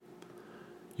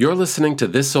You're listening to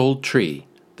This Old Tree,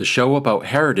 the show about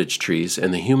heritage trees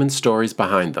and the human stories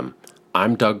behind them.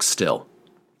 I'm Doug Still.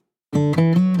 The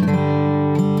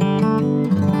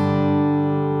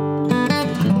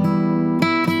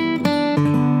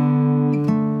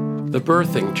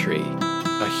birthing tree,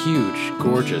 a huge,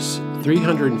 gorgeous,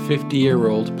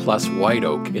 350-year-old plus white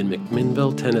oak in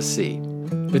McMinnville, Tennessee.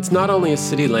 It's not only a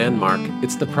city landmark,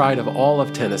 it's the pride of all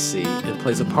of Tennessee and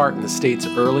plays a part in the state's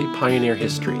early pioneer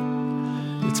history.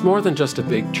 It's more than just a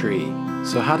big tree,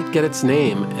 so how did it get its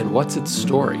name and what's its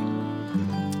story?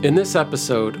 In this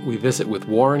episode, we visit with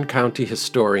Warren County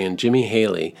historian Jimmy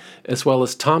Haley, as well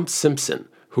as Tom Simpson,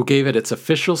 who gave it its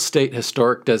official state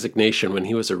historic designation when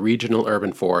he was a regional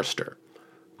urban forester.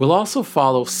 We'll also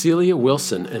follow Celia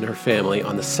Wilson and her family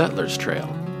on the Settlers Trail.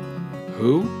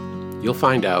 Who? You'll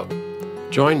find out.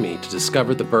 Join me to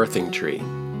discover the birthing tree.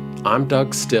 I'm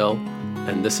Doug Still,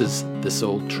 and this is This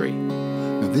Old Tree.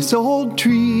 This old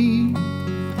tree,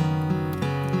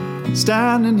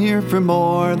 standing here for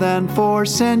more than 4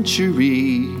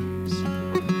 centuries.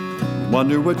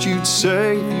 Wonder what you'd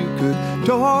say if you could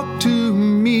talk to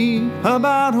me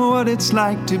about what it's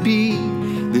like to be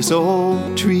this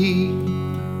old tree.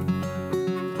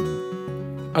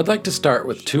 I'd like to start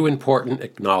with 2 important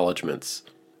acknowledgments.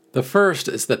 The first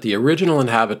is that the original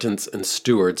inhabitants and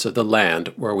stewards of the land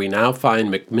where we now find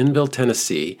McMinnville,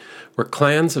 Tennessee, were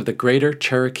clans of the Greater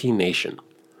Cherokee Nation.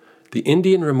 The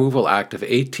Indian Removal Act of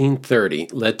 1830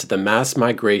 led to the mass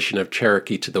migration of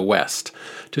Cherokee to the west,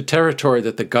 to territory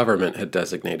that the government had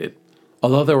designated.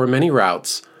 Although there were many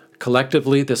routes,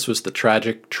 collectively this was the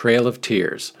tragic Trail of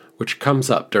Tears, which comes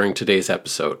up during today's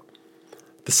episode.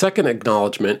 The second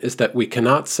acknowledgement is that we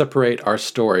cannot separate our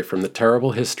story from the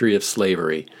terrible history of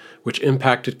slavery, which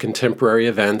impacted contemporary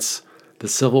events, the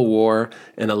Civil War,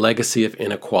 and a legacy of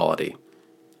inequality.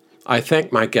 I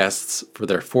thank my guests for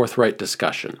their forthright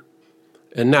discussion.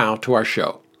 And now to our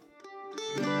show.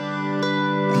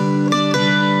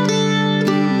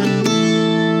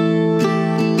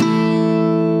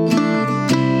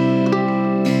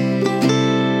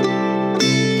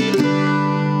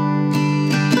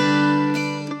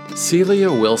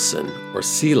 Celia Wilson, or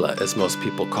Sela as most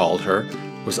people called her,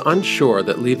 was unsure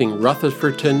that leaving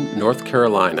Rutherfordton, North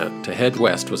Carolina, to head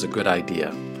west was a good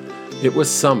idea. It was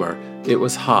summer, it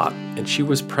was hot, and she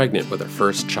was pregnant with her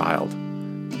first child.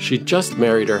 She'd just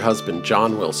married her husband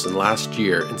John Wilson last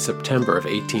year in September of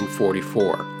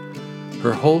 1844.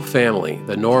 Her whole family,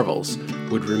 the Norvalls,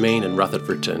 would remain in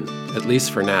Rutherfordton, at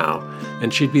least for now,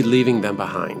 and she'd be leaving them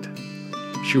behind.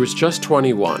 She was just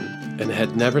 21 and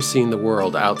had never seen the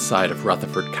world outside of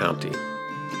Rutherford County.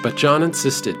 But John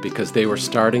insisted because they were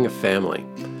starting a family.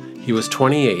 He was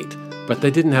 28, but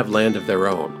they didn't have land of their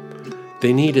own.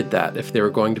 They needed that if they were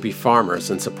going to be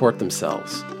farmers and support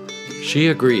themselves. She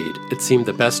agreed. It seemed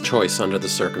the best choice under the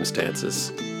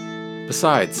circumstances.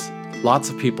 Besides, lots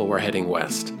of people were heading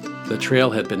west. The trail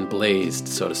had been blazed,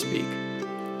 so to speak.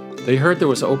 They heard there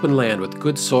was open land with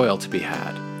good soil to be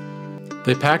had.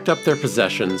 They packed up their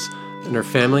possessions, and her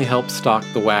family helped stock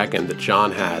the wagon that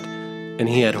John had, and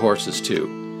he had horses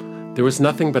too. There was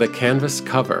nothing but a canvas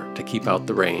cover to keep out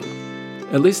the rain.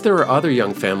 At least there were other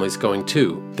young families going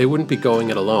too. They wouldn't be going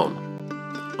it alone.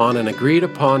 On an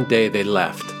agreed-upon day they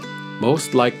left,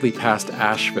 most likely past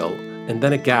Asheville, and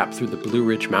then a gap through the Blue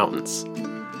Ridge Mountains.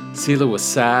 Sela was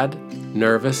sad,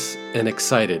 nervous, and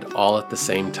excited all at the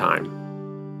same time.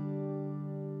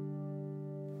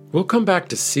 We'll come back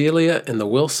to Celia and the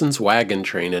Wilsons' wagon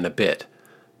train in a bit,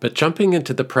 but jumping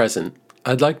into the present,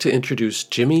 I'd like to introduce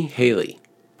Jimmy Haley.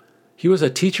 He was a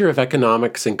teacher of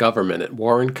economics and government at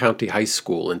Warren County High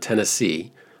School in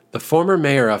Tennessee, the former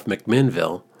mayor of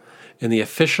McMinnville, and the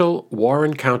official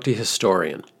Warren County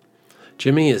historian.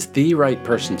 Jimmy is the right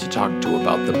person to talk to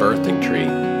about the birthing tree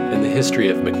and the history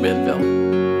of McMinnville.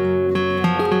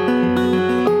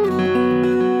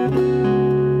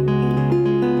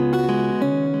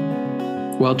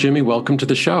 Well, Jimmy, welcome to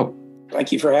the show.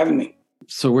 Thank you for having me.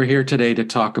 So we're here today to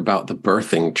talk about the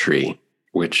birthing tree,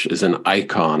 which is an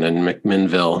icon in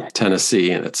McMinnville, Tennessee.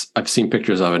 And I've seen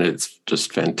pictures of it. It's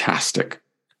just fantastic.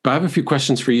 But I have a few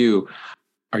questions for you.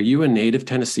 Are you a native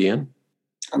Tennessean?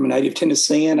 I'm a native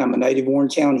Tennessean. I'm a native Warren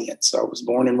Countian. So I was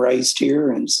born and raised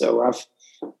here. And so I've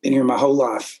been here my whole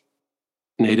life.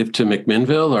 Native to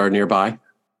McMinnville or nearby?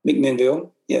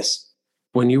 McMinnville, yes.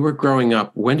 When you were growing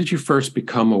up, when did you first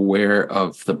become aware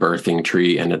of the birthing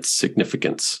tree and its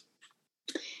significance?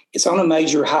 It's on a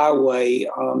major highway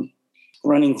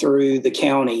running through the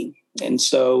county. And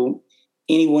so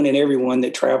anyone and everyone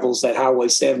that travels that Highway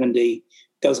 70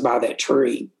 goes by that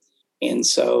tree. And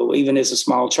so even as a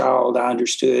small child, I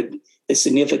understood the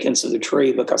significance of the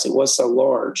tree because it was so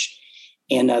large.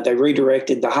 And they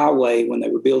redirected the highway when they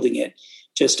were building it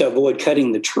just to avoid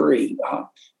cutting the tree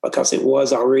because it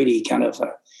was already kind of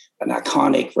an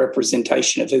iconic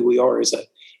representation of who we are as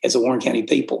a Warren County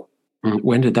people.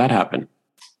 When did that happen?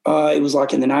 It was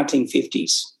like in the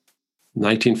 1950s.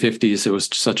 1950s, it was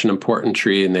such an important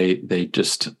tree, and they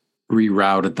just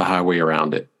rerouted the highway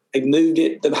around it. They moved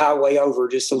the highway over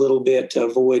just a little bit to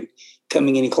avoid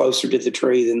coming any closer to the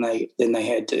tree than they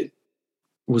had to.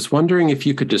 Was wondering if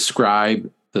you could describe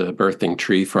the birthing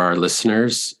tree for our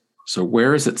listeners. So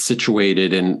where is it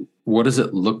situated, and what does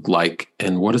it look like,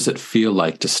 and what does it feel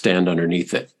like to stand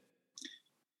underneath it?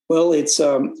 Well, it's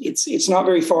not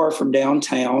very far from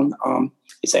downtown.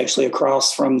 It's actually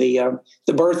across from the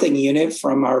birthing unit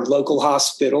from our local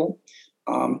hospital.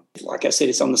 Like I said,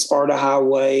 it's on the Sparta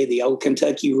Highway, the Old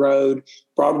Kentucky Road,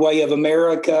 Broadway of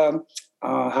America,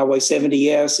 Highway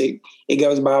 70S. It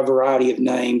goes by a variety of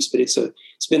names, but it's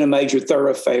been a major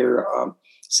thoroughfare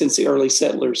since the early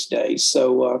settlers' days.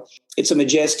 So it's a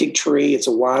majestic tree. It's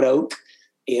a white oak.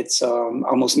 It's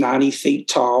almost 90 feet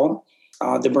tall.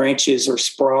 The branches are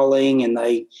sprawling, and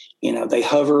they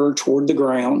hover toward the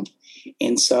ground.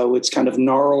 And so it's kind of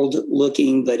gnarled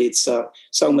looking, but it's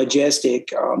so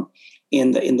majestic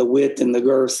in the width and the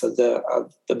girth of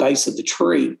the base of the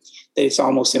tree that it's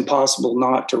almost impossible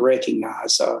not to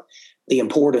recognize the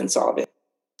importance of it.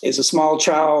 As a small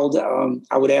child,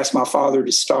 I would ask my father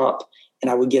to stop, and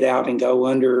I would get out and go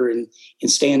under and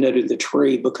stand under the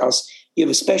tree because you have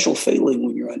a special feeling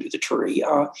when you're under the tree.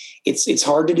 It's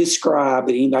hard to describe,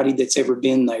 but anybody that's ever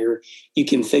been there, you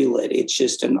can feel it. It's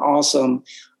just an awesome,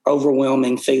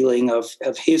 overwhelming feeling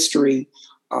of history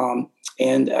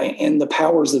and the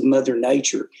powers of Mother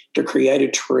Nature to create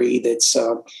a tree that's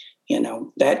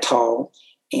that tall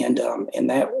and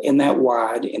that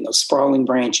wide, and those sprawling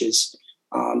branches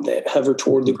that hover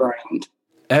toward the ground.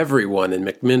 Everyone in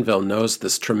McMinnville knows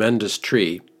this tremendous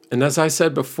tree, and as I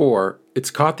said before,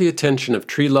 it's caught the attention of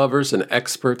tree lovers and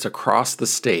experts across the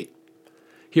state.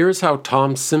 Here is how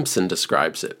Tom Simpson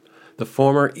describes it, the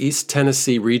former East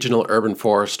Tennessee Regional Urban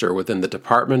Forester within the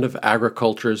Department of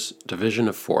Agriculture's Division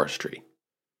of Forestry.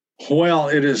 Well,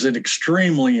 it is an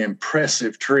extremely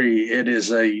impressive tree. It is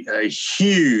a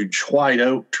huge white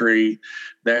oak tree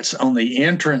that's on the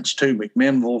entrance to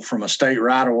McMinnville from a state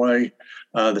right-of-way,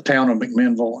 the town of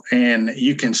McMinnville, and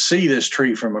you can see this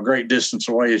tree from a great distance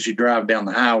away as you drive down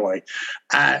the highway.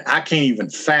 I can't even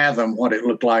fathom what it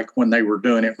looked like when they were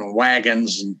doing it in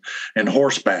wagons and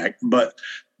horseback, but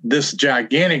this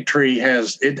gigantic tree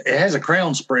has a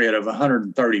crown spread of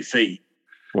 130 feet.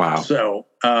 Wow. So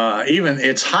even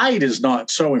its height is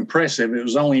not so impressive. It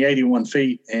was only 81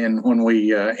 feet, and when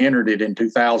we entered it in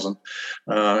 2000,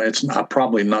 it's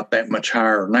probably not that much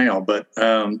higher now, but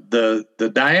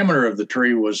the diameter of the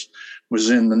tree was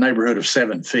in the neighborhood of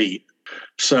 7 feet.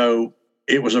 So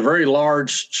it was a very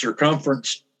large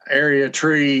circumference area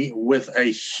tree with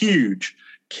a huge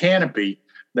canopy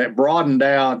that broadened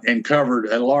out and covered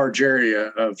a large area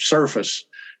of surface.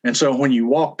 And so when you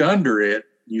walked under it,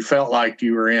 you felt like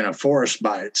you were in a forest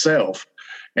by itself.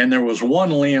 And there was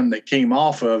one limb that came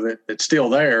off of it that's still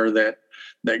there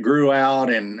that grew out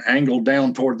and angled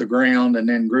down toward the ground and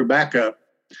then grew back up.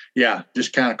 Yeah,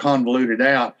 just kind of convoluted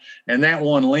out. And that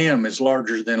one limb is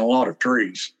larger than a lot of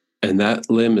trees. And that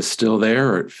limb is still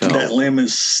there, or it fell? That limb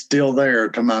is still there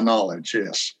to my knowledge,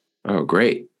 yes. Oh,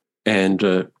 great.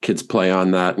 And kids play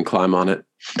on that and climb on it?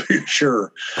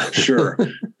 Sure.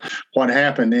 What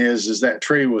happened is that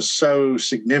tree was so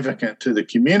significant to the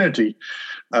community,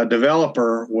 a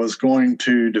developer was going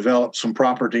to develop some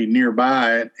property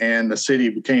nearby it, and the city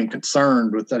became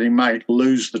concerned with that he might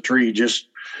lose the tree just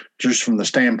from the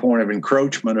standpoint of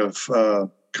encroachment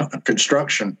of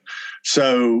construction.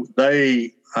 So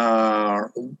they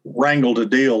wrangled a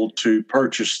deal to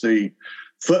purchase the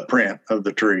footprint of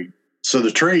the tree. So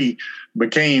the tree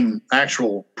became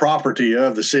actual property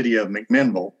of the city of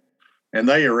McMinnville, and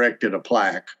they erected a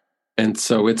plaque. And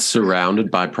so it's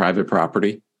surrounded by private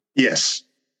property? Yes,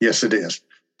 it is.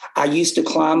 I used to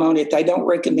climb on it. They don't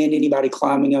recommend anybody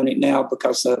climbing on it now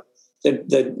because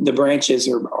the branches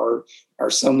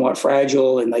are somewhat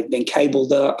fragile and they've been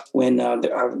cabled up. When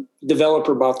our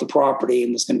developer bought the property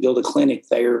and was going to build a clinic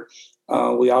there,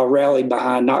 we all rallied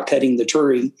behind not cutting the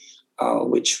tree,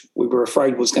 which we were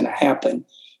afraid was going to happen.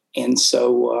 And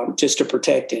so just to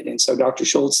protect it. And so Dr.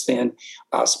 Schultz then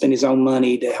spent his own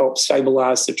money to help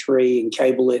stabilize the tree and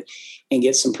cable it and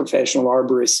get some professional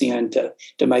arborists in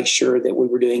to make sure that we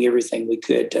were doing everything we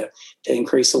could to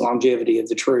increase the longevity of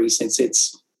the tree, since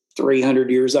it's 300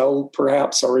 years old,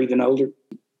 perhaps, or even older.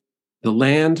 The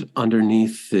land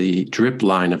underneath the drip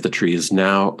line of the tree is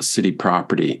now city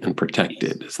property and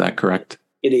protected. Is that correct?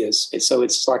 It is.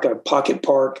 It's like a pocket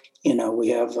park. We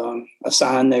have a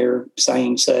sign there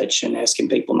saying such and asking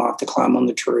people not to climb on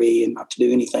the tree and not to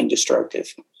do anything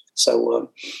destructive.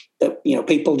 So,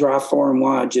 people drive far and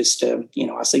wide. Just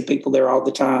I see people there all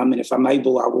the time, and if I'm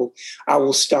able, I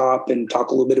will stop and talk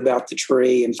a little bit about the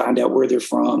tree and find out where they're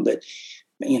from. But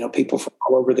people from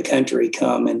all over the country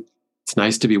come, and it's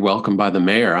nice to be welcomed by the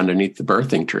mayor underneath the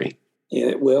birthing tree.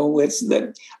 Yeah, well, it's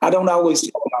that I don't always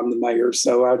tell them I'm the mayor,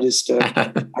 so I just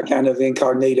I kind of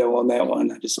incognito on that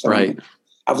one. I just right.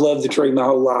 I've loved the tree my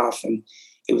whole life, and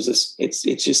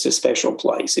it's just a special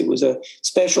place. It was a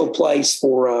special place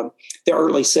for the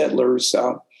early settlers.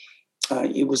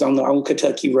 It was on the old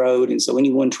Kentucky Road, and so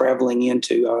anyone traveling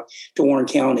into to Warren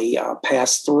County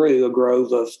passed through a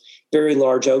grove of very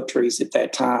large oak trees at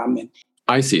that time. And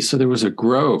I see. So there was a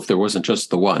grove. There wasn't just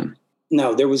the one.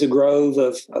 No, there was a grove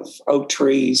of oak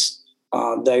trees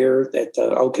there at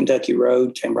the old Kentucky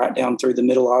Road, came right down through the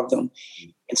middle of them.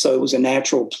 And so it was a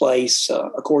natural place,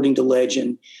 according to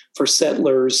legend, for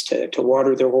settlers to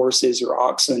water their horses or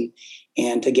oxen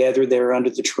and to gather there under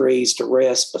the trees to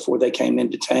rest before they came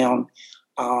into town.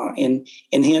 And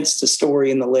hence the story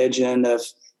and the legend of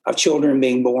children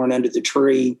being born under the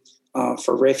tree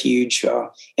for refuge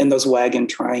in those wagon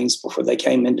trains before they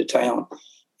came into town.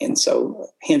 And so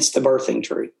hence the birthing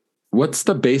tree. What's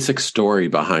the basic story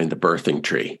behind the birthing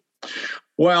tree?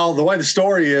 Well, the way the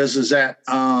story is that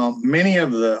many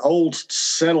of the old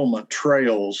settlement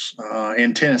trails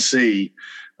in Tennessee,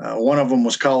 one of them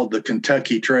was called the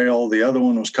Kentucky Trail. The other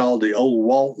one was called the Old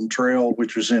Walton Trail,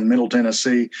 which was in Middle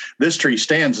Tennessee. This tree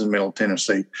stands in Middle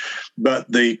Tennessee.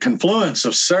 But the confluence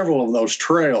of several of those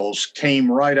trails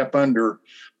came right up under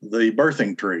the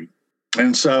birthing tree.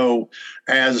 And so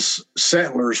as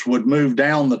settlers would move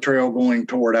down the trail going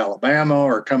toward Alabama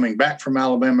or coming back from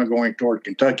Alabama going toward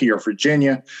Kentucky or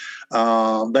Virginia,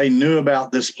 they knew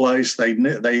about this place.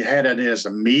 They had it as a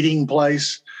meeting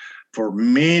place for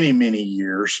many, many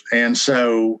years. And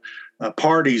so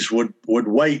parties would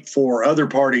wait for other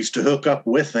parties to hook up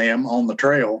with them on the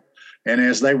trail. And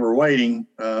as they were waiting,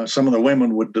 some of the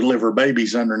women would deliver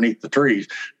babies underneath the trees,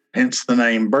 hence the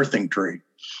name birthing tree.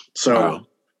 So wow.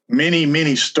 Many,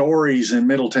 many stories in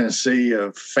Middle Tennessee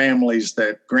of families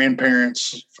that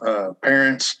grandparents,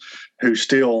 parents who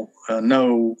still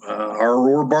know or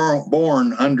were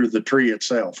born under the tree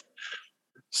itself.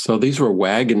 So these were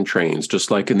wagon trains,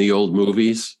 just like in the old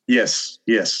movies? Yes.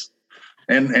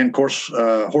 And of course,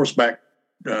 horseback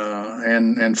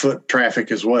and foot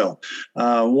traffic as well.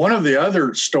 One of the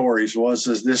other stories was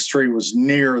this tree was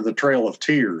near the Trail of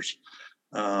Tears,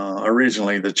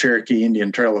 originally the Cherokee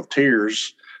Indian Trail of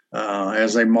Tears.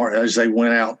 As they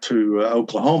went out to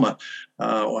Oklahoma,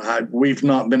 we've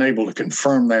not been able to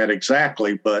confirm that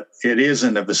exactly, but it is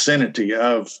in the vicinity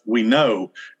of. We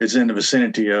know it's in the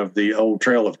vicinity of the old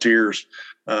Trail of Tears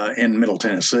in Middle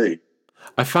Tennessee.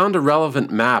 I found a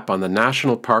relevant map on the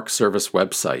National Park Service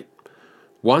website.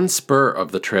 One spur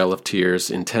of the Trail of Tears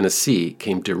in Tennessee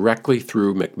came directly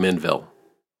through McMinnville.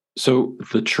 So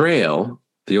the trail,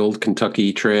 the old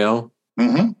Kentucky Trail,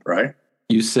 right?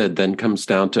 You said then comes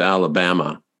down to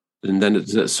Alabama, and then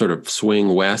it's a sort of swing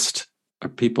west. Are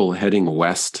people heading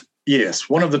west? Yes.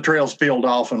 One of the trails peeled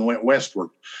off and went westward.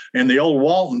 And the old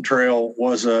Walton Trail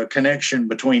was a connection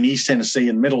between East Tennessee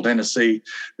and Middle Tennessee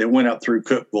that went up through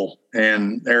Cookeville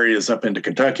and areas up into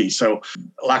Kentucky. So,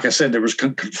 like I said, there was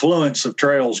confluence of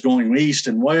trails going east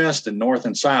and west and north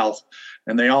and south,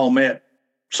 and they all met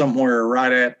somewhere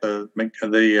right at the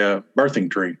birthing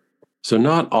tree. So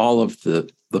not all of the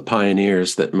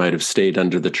pioneers that might have stayed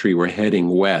under the tree were heading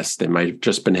west. They might have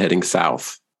just been heading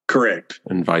south. Correct.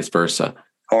 And vice versa.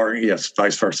 Or, yes,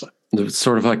 vice versa. It's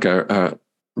sort of like a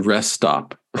rest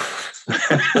stop.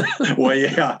 Well,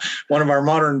 yeah, one of our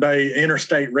modern day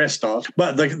interstate rest stops.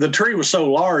 But the tree was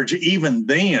so large, even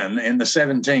then in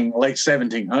the late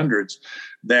 1700s,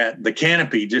 that the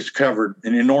canopy just covered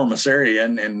an enormous area,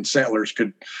 and settlers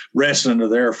could rest under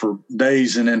there for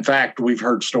days. And in fact, we've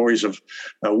heard stories of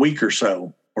a week or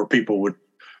so where people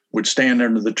would stand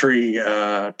under the tree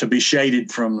to be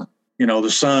shaded from, the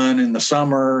sun in the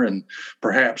summer and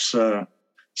perhaps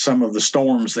some of the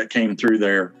storms that came through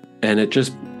there. And it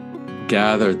just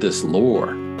gathered this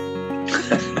lore,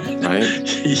 right?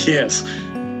 Yes.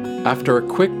 After a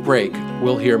quick break,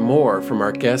 we'll hear more from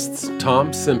our guests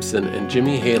Tom Simpson and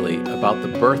Jimmy Haley about the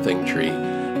birthing tree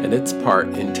and its part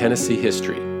in Tennessee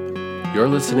history. You're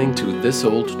listening to This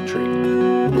Old Tree.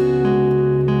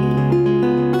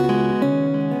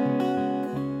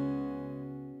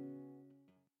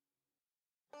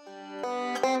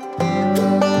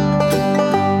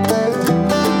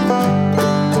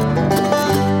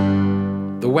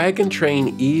 wagon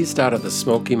train eased out of the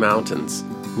Smoky Mountains,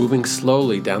 moving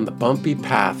slowly down the bumpy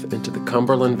path into the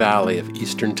Cumberland Valley of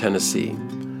eastern Tennessee.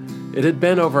 It had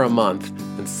been over a month,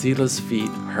 and Sela's feet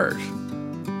hurt.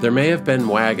 There may have been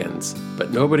wagons,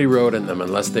 but nobody rode in them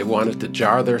unless they wanted to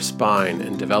jar their spine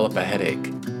and develop a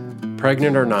headache.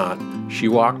 Pregnant or not, she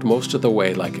walked most of the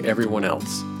way like everyone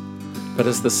else. But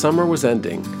as the summer was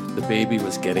ending, the baby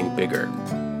was getting bigger.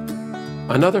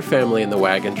 Another family in the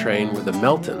wagon train were the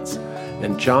Meltons,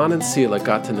 and John and Sela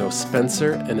got to know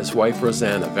Spencer and his wife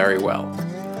Rosanna very well.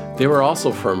 They were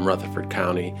also from Rutherford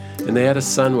County, and they had a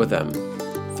son with them,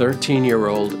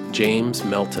 13-year-old James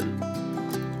Melton.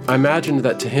 I imagined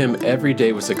that to him every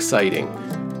day was exciting,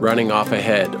 running off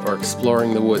ahead or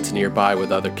exploring the woods nearby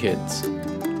with other kids.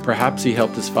 Perhaps he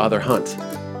helped his father hunt.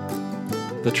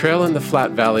 The trail in the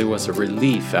flat valley was a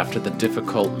relief after the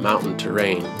difficult mountain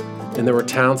terrain, and there were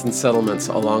towns and settlements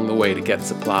along the way to get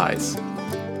supplies.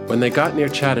 When they got near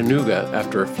Chattanooga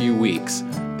after a few weeks,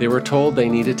 they were told they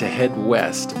needed to head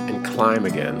west and climb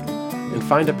again, and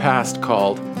find a pass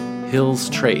called Hill's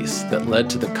Trace that led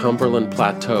to the Cumberland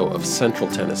Plateau of central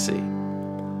Tennessee.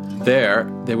 There,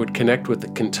 they would connect with the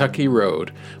Kentucky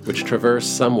Road, which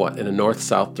traversed somewhat in a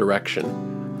north-south direction.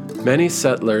 Many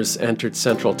settlers entered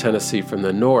central Tennessee from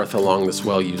the north along this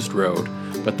well-used road,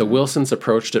 but the Wilsons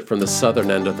approached it from the southern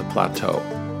end of the plateau.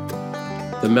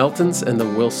 The Meltons and the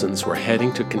Wilsons were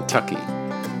heading to Kentucky,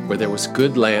 where there was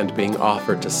good land being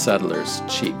offered to settlers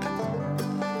cheap.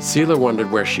 Sela wondered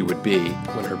where she would be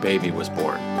when her baby was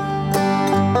born.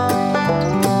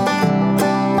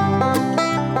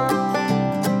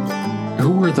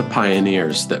 Who were the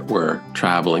pioneers that were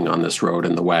traveling on this road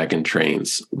in the wagon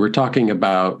trains? We're talking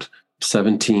about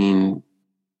 1780s,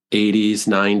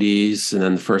 90s, and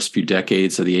then the first few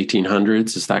decades of the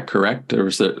 1800s. Is that correct? Or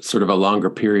was it sort of a longer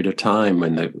period of time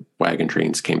when the wagon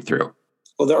trains came through?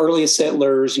 Well, the earliest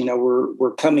settlers,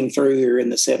 were coming through here in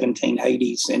the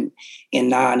 1780s and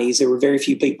 90s. There were very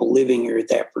few people living here at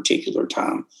that particular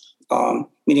time.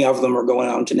 Many of them were going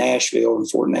on to Nashville and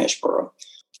Fort Nashboro.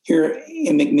 Here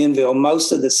in McMinnville,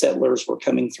 most of the settlers were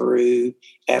coming through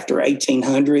after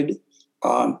 1800.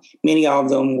 Many of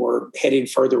them were headed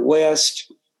further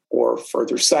west or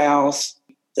further south.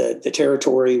 The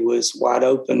territory was wide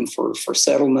open for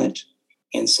settlement.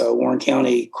 And so Warren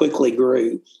County quickly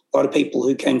grew. A lot of people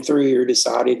who came through here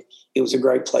decided it was a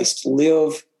great place to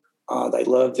live. They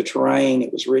loved the terrain.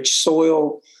 It was rich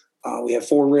soil. We have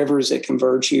 4 rivers that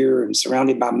converge here and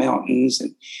surrounded by mountains,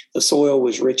 and the soil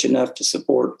was rich enough to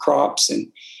support crops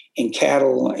and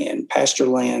cattle and pasture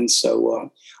land. So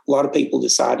a lot of people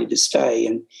decided to stay.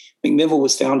 And McMinnville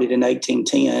was founded in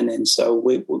 1810, and so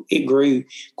it grew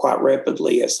quite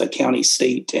rapidly as the county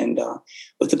seat, and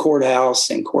with the courthouse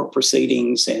and court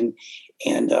proceedings and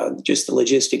just the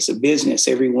logistics of business,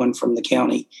 everyone from the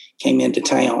county came into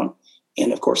town.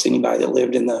 And of course, anybody that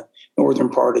lived in the northern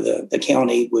part of the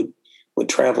county would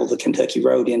travel the Kentucky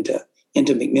Road into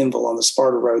McMinnville on the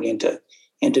Sparta Road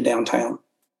into downtown.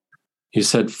 You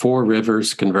said 4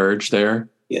 rivers converge there?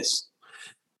 Yes.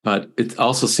 But it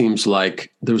also seems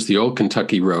like there was the old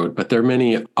Kentucky Road, but there are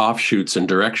many offshoots and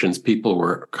directions people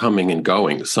were coming and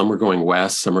going. Some were going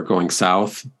west, some were going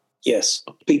south. Yes.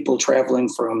 People traveling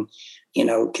from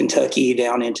Kentucky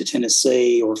down into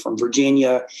Tennessee, or from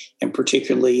Virginia and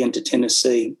particularly into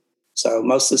Tennessee. So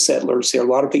most of the settlers here,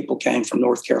 a lot of people came from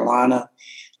North Carolina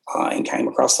and came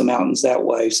across the mountains that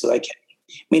way. So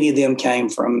many of them came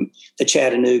from the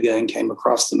Chattanooga and came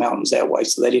across the mountains that way.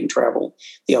 So they didn't travel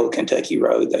the old Kentucky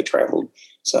Road. They traveled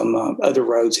some other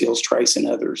roads, Hill's Trace and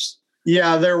others.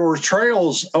 Yeah, there were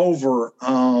trails over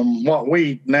what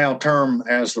we now term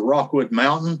as the Rockwood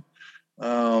Mountain.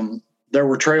 There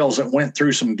were trails that went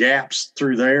through some gaps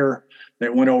through there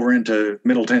that went over into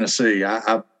Middle Tennessee.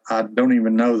 I don't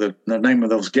even know the name of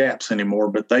those gaps anymore,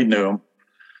 but they knew them.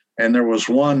 And there was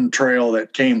one trail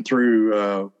that came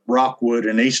through Rockwood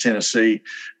in East Tennessee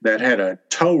that had a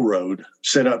toll road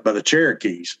set up by the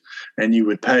Cherokees, and you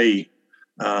would pay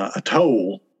a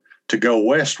toll to go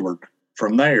westward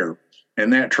from there.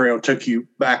 And that trail took you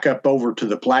back up over to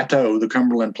the plateau, the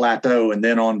Cumberland Plateau, and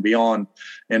then on beyond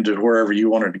into wherever you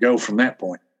wanted to go from that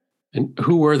point. And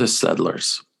who were the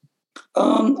settlers? A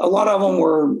lot of them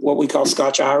were what we call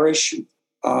Scotch-Irish.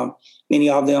 Many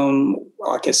of them,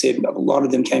 like I said, a lot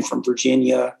of them came from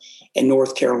Virginia and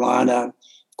North Carolina.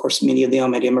 Of course, many of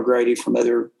them had immigrated from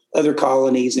other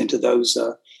colonies into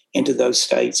those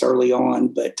states early on.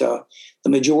 But the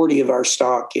majority of our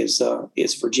stock is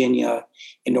Virginia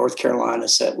and North Carolina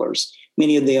settlers.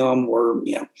 Many of them were,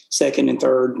 second and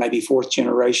third, maybe fourth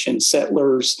generation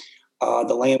settlers.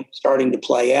 The land was starting to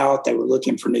play out. They were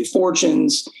looking for new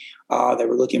fortunes. They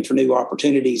were looking for new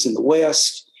opportunities in the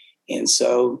West. And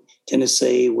so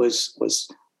Tennessee was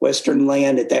Western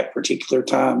land at that particular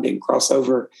time, didn't cross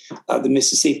over the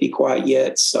Mississippi quite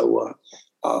yet. So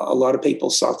a lot of people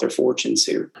sought their fortunes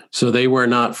here. So they were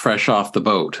not fresh off the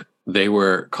boat. They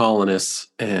were colonists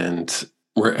and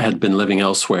had been living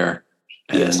elsewhere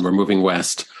and Yes. were moving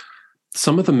west.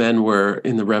 Some of the men were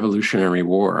in the Revolutionary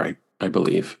War, I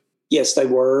believe. Yes, they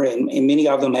were. And many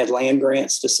of them had land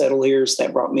grants to settle here. So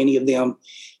that brought many of them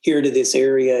here to this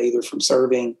area, either from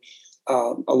serving.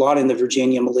 A lot in the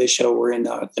Virginia militia or in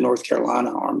the North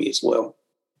Carolina Army as well.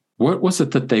 What was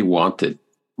it that they wanted?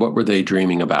 What were they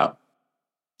dreaming about?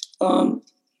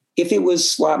 If it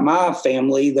was like my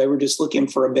family, they were just looking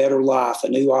for a better life, a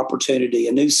new opportunity,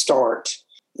 a new start.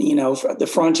 You know, the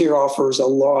frontier offers a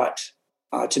lot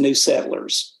to new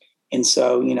settlers. And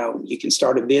so, you know, you can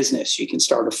start a business, you can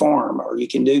start a farm, or you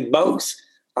can do both,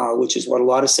 which is what a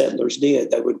lot of settlers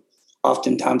did. They would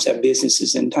oftentimes have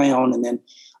businesses in town and then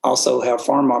also have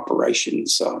farm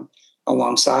operations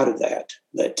alongside of that.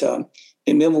 But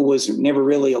McMinnville was never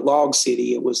really a log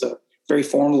city. It was a very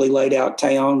formally laid out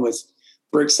town with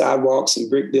brick sidewalks and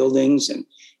brick buildings, and,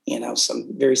 you know, some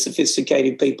very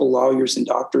sophisticated people, lawyers and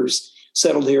doctors,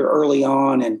 settled here early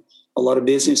on, and a lot of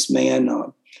businessmen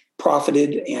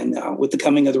profited. And with the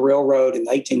coming of the railroad in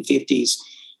the 1850s,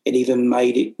 it even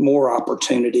made it more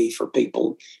opportunity for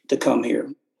people to come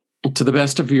here. To the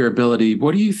best of your ability,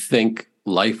 what do you think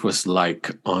life was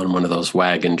like on one of those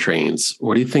wagon trains?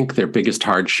 What do you think their biggest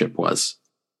hardship was?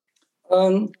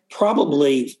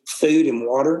 Probably food and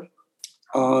water.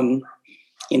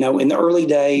 You know, in the early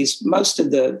days, most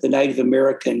of the Native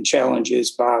American challenges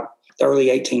by the early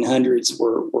 1800s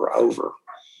were over.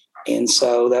 And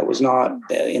so that was not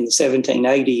in the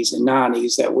 1780s and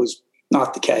 90s. That was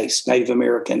not the case. Native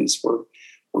Americans were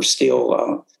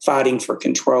still fighting for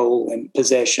control and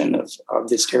possession of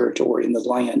this territory and the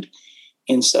land.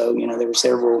 And so, you know, there were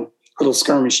several little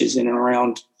skirmishes in and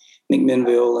around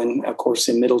McMinnville and, of course,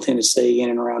 in Middle Tennessee, in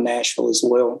and around Nashville as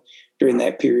well during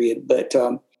that period. But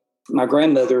my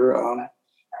grandmother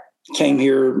came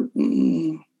here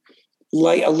a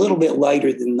little bit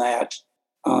later than that.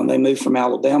 They moved from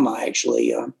Alabama, actually,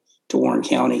 to Warren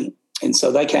County. And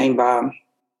so they came by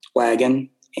wagon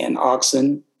and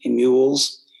oxen and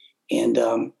mules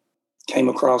and came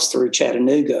across through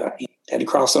Chattanooga. Had to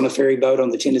cross on a ferry boat on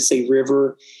the Tennessee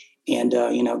River. And,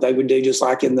 you know, they would do just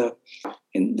like in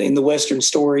the Western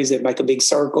stories, they'd make a big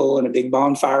circle and a big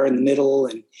bonfire in the middle.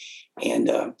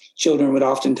 And children would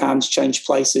oftentimes change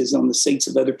places on the seats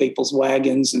of other people's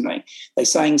wagons, and they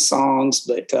sang songs.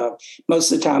 But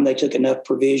most of the time, they took enough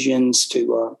provisions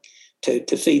to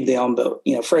feed them. But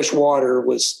you know, fresh water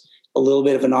was a little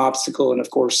bit of an obstacle, and of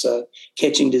course,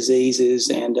 catching diseases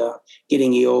and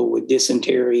getting ill with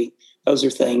dysentery. Those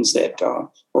are things that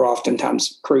were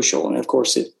oftentimes crucial. And of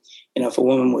course, if a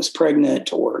woman was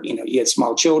pregnant or you had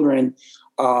small children,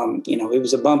 it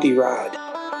was a bumpy ride.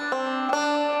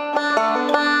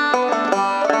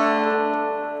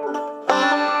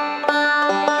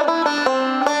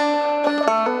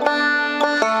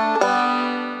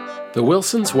 The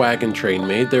Wilsons' wagon train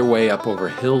made their way up over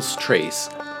Hill's Trace,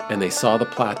 and they saw the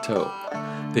plateau.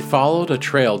 They followed a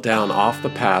trail down off the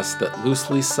pass that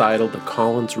loosely sidled the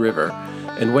Collins River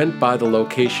and went by the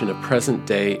location of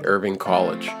present-day Irving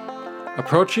College.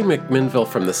 Approaching McMinnville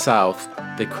from the south,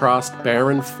 they crossed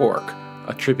Barren Fork,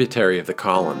 a tributary of the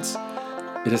Collins.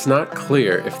 It is not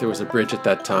clear if there was a bridge at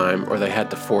that time or they had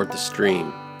to ford the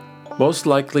stream. Most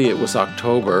likely it was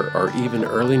October or even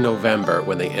early November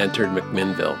when they entered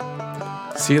McMinnville.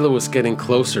 Selah was getting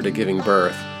closer to giving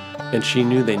birth, and she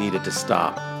knew they needed to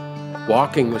stop.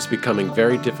 Walking was becoming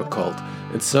very difficult,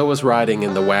 and so was riding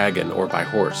in the wagon or by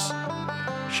horse.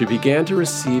 She began to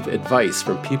receive advice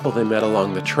from people they met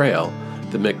along the trail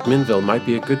that McMinnville might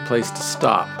be a good place to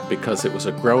stop because it was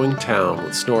a growing town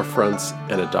with storefronts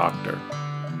and a doctor.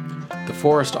 The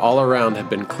forest all around had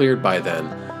been cleared by then,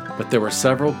 but there were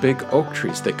several big oak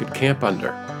trees they could camp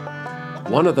under.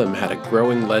 One of them had a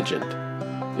growing legend.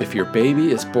 If your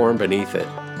baby is born beneath it,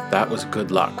 that was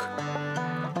good luck.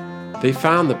 They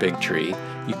found the big tree.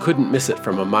 You couldn't miss it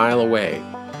from a mile away.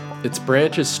 Its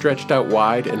branches stretched out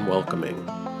wide and welcoming.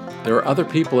 There were other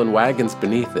people in wagons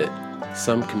beneath it,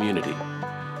 some community.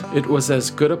 It was as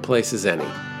good a place as any.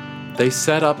 They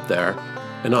set up there,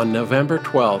 and on November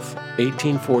 12,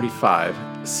 1845,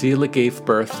 Selah gave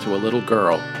birth to a little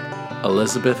girl,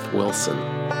 Elizabeth Wilson.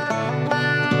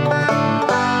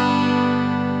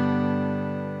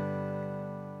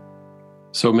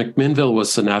 So McMinnville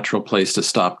was a natural place to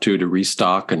stop to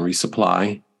restock and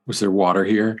resupply. Was there water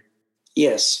here?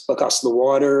 Yes, because of the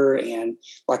water and,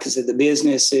 like I said, the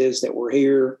businesses that were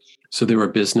here. So there were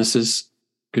businesses.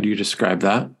 Could you describe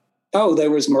that? Oh,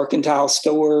 there was mercantile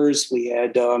stores. We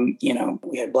had,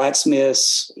 we had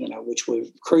blacksmiths, which were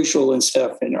crucial and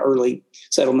stuff in early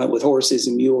settlement with horses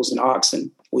and mules and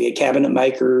oxen. We had cabinet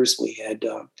makers. We had,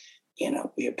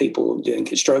 we had people doing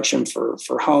construction for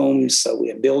homes. So we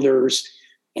had builders,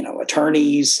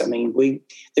 attorneys. I mean,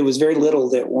 there was very little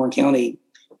that Warren County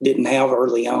didn't have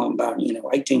early on. By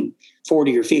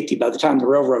 1840 or 50, by the time the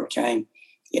railroad came,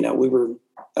 we were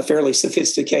a fairly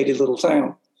sophisticated little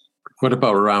town. What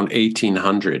about around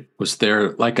 1800? Was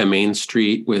there like a main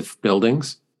street with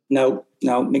buildings? No.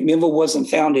 McMinnville wasn't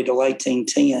founded till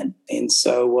 1810. And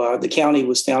so the county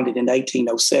was founded in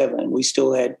 1807. We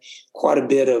still had quite a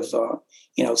bit of,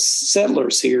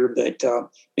 settlers here, but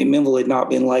McMinnville had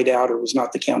not been laid out or was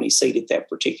not the county seat at that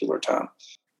particular time.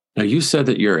 Now, you said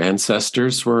that your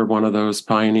ancestors were one of those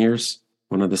pioneers,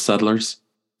 one of the settlers?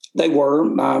 They were.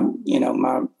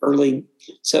 My early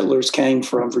settlers came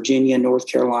from Virginia and North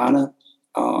Carolina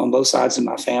on both sides of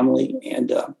my family,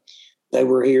 and they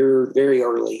were here very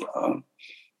early.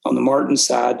 On the Martin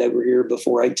side, they were here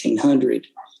before 1800,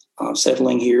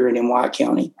 settling here and in White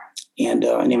County and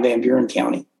in Van Buren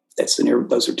County.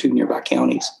 Those are two nearby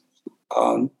counties.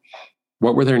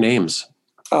 What were their names?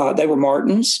 They were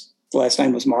Martins. The last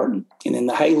name was Martin. And then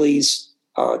the Haleys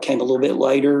came a little bit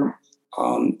later.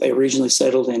 They originally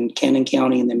settled in Cannon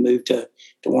County and then moved to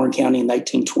Warren County in the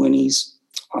 1820s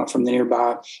from the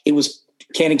nearby. It was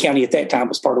Cannon County at that time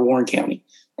was part of Warren County.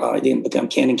 It didn't become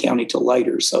Cannon County till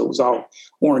later, so it was all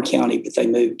Warren County, but they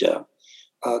moved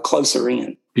closer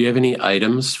in. Do you have any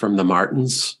items from the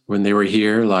Martins when they were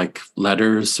here, like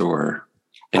letters or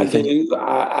anything? I do.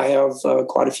 I have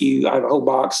quite a few. I have a whole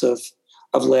box of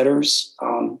letters,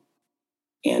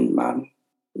 and my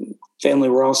family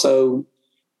were also,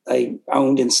 they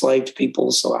owned enslaved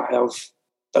people, so I have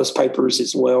those papers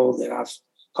as well that I've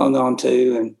hung on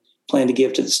to and plan to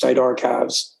give to the state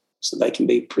archives so they can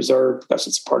be preserved because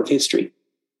it's a part of history.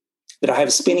 But I have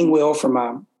a spinning wheel from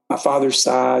my father's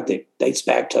side that dates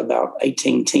back to about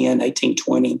 1810,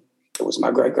 1820. It was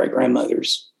my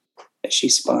great-great-grandmother's that she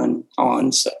spun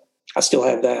on, so I still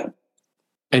have that.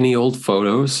 Any old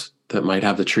photos that might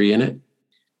have the tree in it?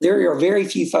 There are very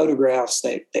few photographs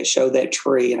that show that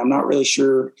tree, and I'm not really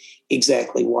sure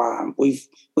exactly why. We've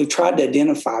tried to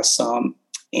identify some,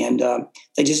 and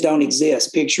they just don't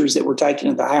exist. Pictures that were taken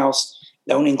of the house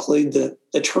don't include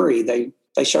the tree.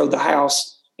 They show the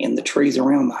house and the trees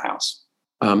around the house.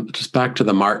 Just back to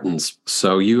the Martins.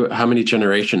 So how many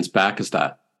generations back is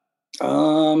that?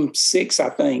 6, I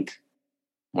think.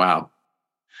 Wow.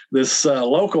 This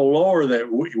local lore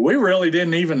that we really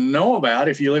didn't even know about.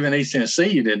 If you live in East Tennessee,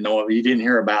 you didn't know it. You didn't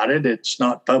hear about it. It's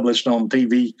not published on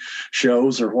TV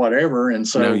shows or whatever. And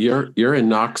so no, you're in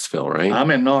Knoxville, right?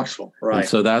 I'm in Knoxville, right? And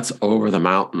so that's over the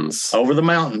mountains. Over the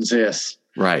mountains, yes.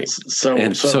 Right. So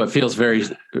it feels very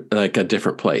like a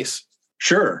different place.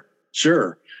 Sure.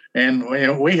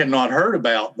 And we had not heard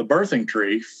about the birthing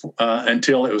tree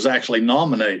until it was actually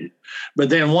nominated. But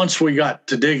then once we got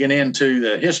to digging into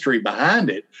the history behind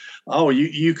it,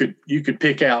 you could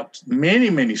pick out many,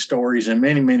 many stories and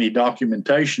many, many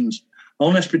documentations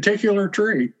on this particular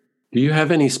tree. Do you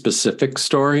have any specific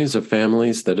stories of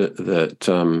families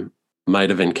that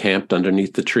might have encamped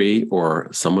underneath the tree, or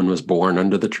someone was born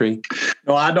under the tree?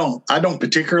 No, I don't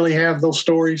particularly have those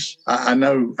stories. I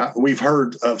know we've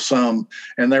heard of some,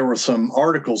 and there were some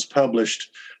articles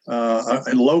published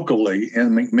locally in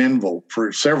McMinnville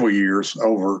for several years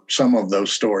over some of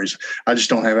those stories. I just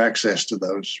don't have access to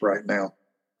those right now.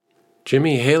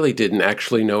 Jimmy Haley didn't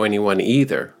actually know anyone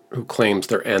either who claims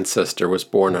their ancestor was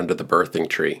born under the birthing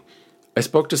tree. I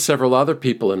spoke to several other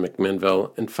people in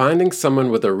McMinnville, and finding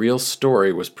someone with a real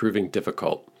story was proving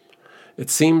difficult. It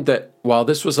seemed that while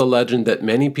this was a legend that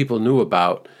many people knew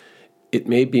about, it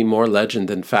may be more legend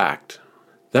than fact.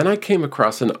 Then I came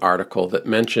across an article that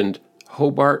mentioned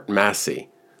Hobart Massey,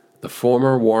 the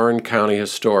former Warren County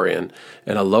historian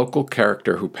and a local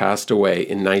character who passed away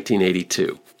in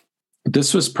 1982.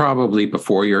 This was probably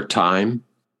before your time,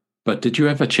 but did you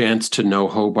have a chance to know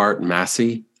Hobart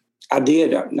Massey? I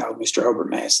did know Mr. Hobart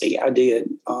Massey. I did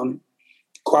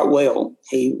quite well.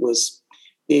 He was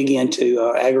big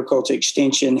into agriculture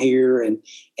extension here and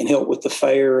helped with the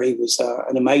fair. He was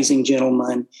an amazing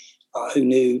gentleman who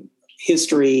knew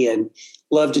history and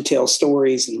loved to tell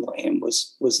stories and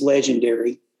was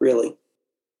legendary, really.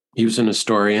 He was an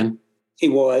historian? He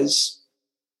was.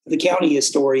 The county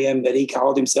historian, but he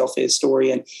called himself a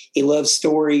historian. He loved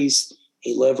stories.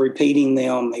 He loved repeating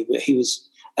them. He was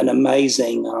an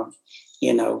amazing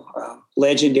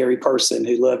legendary person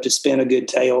who loved to spin a good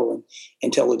tale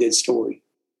and tell a good story.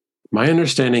 My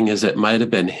understanding is it might have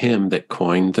been him that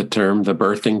coined the term the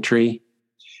birthing tree.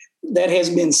 That has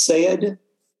been said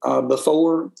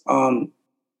before.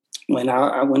 When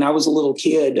I was a little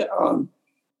kid,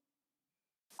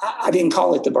 I didn't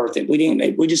call it the birthing.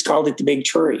 We just called it the big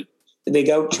tree, the big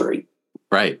oak tree.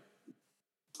 Right.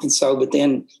 And so, but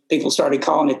then people started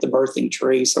calling it the birthing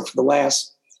tree. So for the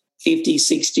last 50,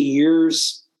 60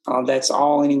 years, that's the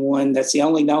only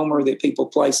WOMR that people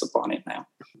place upon it now.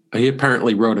 He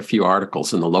apparently wrote a few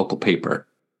articles in the local paper.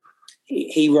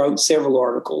 He wrote several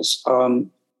articles. A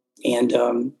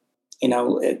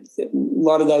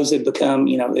lot of those have become,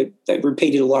 they've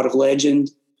repeated a lot of legend.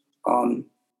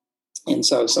 And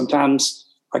so sometimes,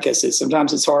 like I said,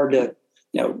 sometimes it's hard to,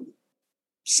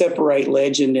 separate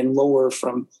legend and lore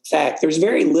from fact. There's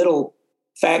very little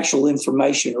factual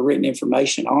information or written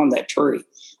information on that tree,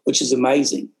 which is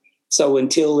amazing. So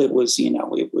until it was,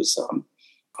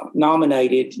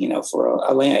 nominated,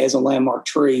 for as a landmark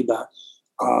tree by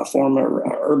former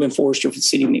urban forester for the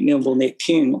city of McMinnville, Nick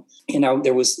Kuhn,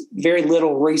 there was very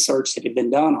little research that had been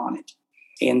done on it.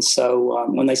 And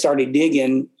so when they started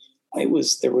digging, there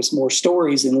was more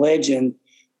stories and legend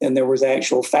than there was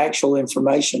actual factual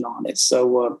information on it.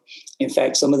 So, in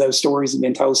fact, some of those stories have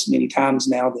been told so many times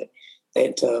now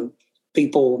that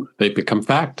people... They become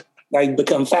fact. They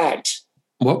become fact.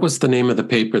 What was the name of the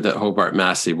paper that Hobart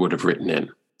Massey would have written in?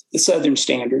 The Southern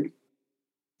Standard.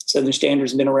 Southern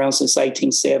Standard's been around since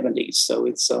 1870s, so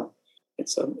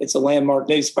it's a landmark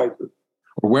newspaper.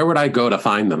 Where would I go to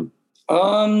find them?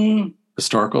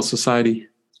 Historical Society?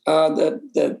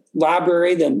 The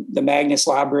library, the Magnus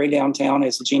Library downtown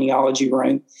has a genealogy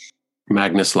room.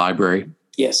 Magnus Library?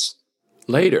 Yes.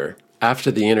 Later,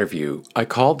 after the interview, I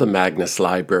called the Magnus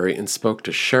Library and spoke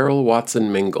to Cheryl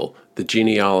Watson Mingle, the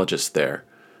genealogist there.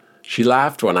 She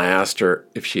laughed when I asked her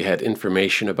if she had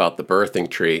information about the birthing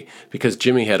tree because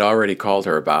Jimmy had already called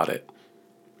her about it.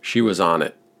 She was on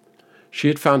it. She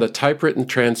had found a typewritten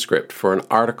transcript for an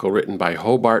article written by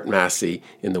Hobart Massey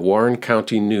in the Warren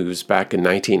County News back in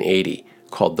 1980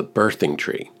 called The Birthing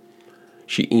Tree.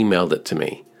 She emailed it to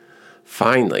me.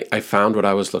 Finally, I found what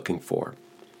I was looking for.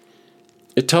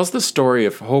 It tells the story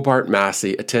of Hobart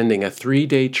Massey attending a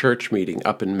 3-day church meeting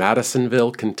up in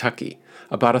Madisonville, Kentucky,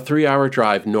 about a 3-hour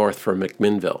drive north from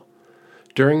McMinnville.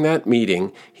 During that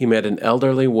meeting, he met an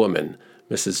elderly woman,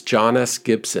 Mrs. John S.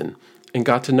 Gibson, and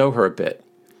got to know her a bit.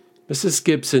 Mrs.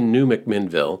 Gibson knew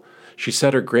McMinnville. She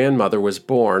said her grandmother was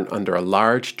born under a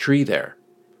large tree there.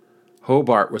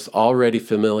 Hobart was already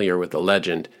familiar with the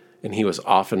legend, and he was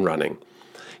off and running.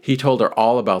 He told her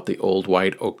all about the old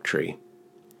white oak tree.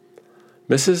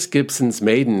 Mrs. Gibson's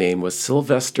maiden name was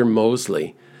Sylvester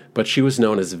Mosley, but she was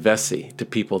known as Vesey to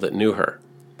people that knew her.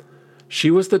 She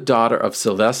was the daughter of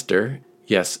Sylvester,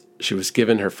 yes, she was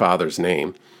given her father's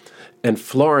name, and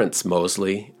Florence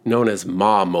Mosley, known as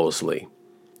Ma Mosley.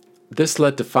 This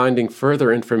led to finding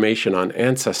further information on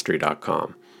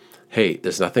Ancestry.com. Hey,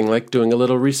 there's nothing like doing a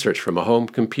little research from a home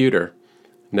computer.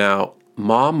 Now,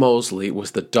 Ma Mosley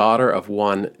was the daughter of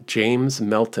one James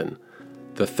Melton,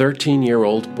 the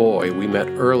 13-year-old boy we met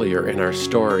earlier in our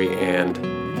story,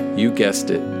 and, you guessed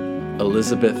it,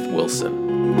 Elizabeth Wilson.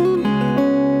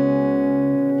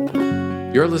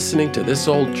 You're listening to This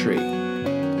Old Tree.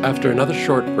 After another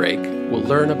short break, we'll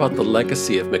learn about the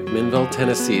legacy of McMinnville,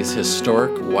 Tennessee's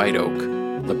historic white oak,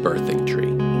 the birthing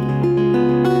tree.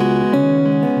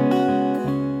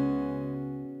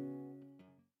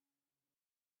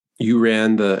 You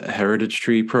ran the Heritage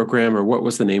Tree program, or what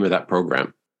was the name of that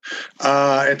program?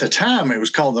 At the time, it was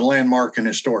called the Landmark and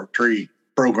Historic Tree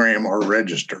Program or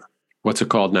Register. What's it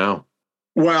called now?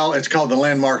 Well, it's called the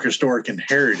Landmark, Historic, and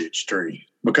Heritage Tree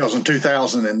because in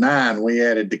 2009, we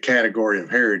added the category of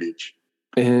heritage.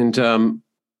 And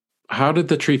how did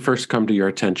the tree first come to your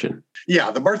attention?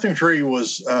 Yeah, the birthing tree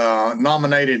was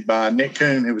nominated by Nick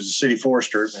Kuhn, who was the city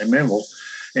forester in McMinnville.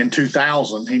 In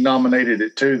 2000, he nominated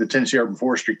it to the Tennessee Urban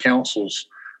Forestry Council's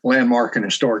Landmark and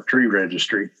Historic Tree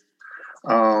Registry.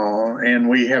 And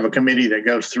we have a committee that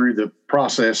goes through the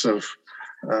process of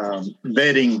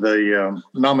vetting the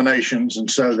nominations, and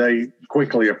so they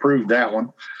quickly approved that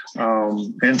one.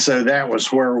 And so that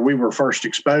was where we were first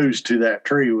exposed to that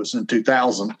tree, was in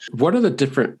 2000. What are the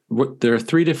different, there are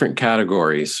 3 different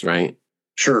categories, right?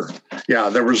 Sure. Yeah,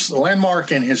 there was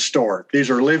landmark and historic. These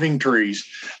are living trees.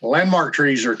 Landmark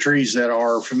trees are trees that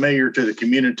are familiar to the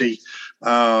community.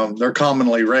 They're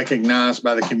commonly recognized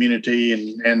by the community,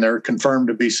 and they're confirmed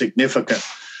to be significant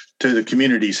to the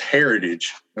community's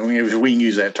heritage. And we can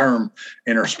use that term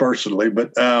interspersely,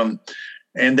 but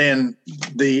And then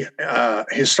the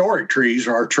historic trees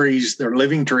are trees, they're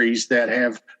living trees that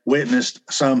have witnessed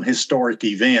some historic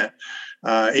event,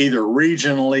 either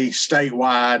regionally,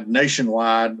 statewide,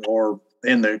 nationwide, or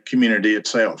in the community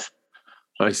itself.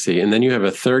 I see. And then you have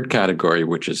a third category,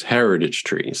 which is heritage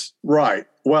trees. Right.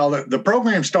 Well, the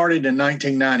program started in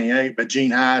 1998, but Gene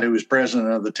Hyde, who was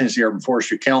president of the Tennessee Urban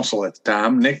Forestry Council at the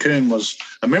time, Nick Kuhn was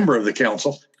a member of the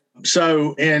council.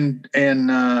 So in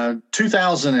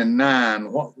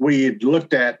 2009, we had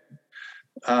looked at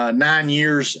 9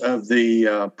 years of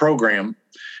the program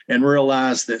and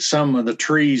realized that some of the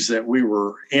trees that we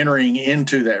were entering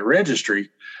into that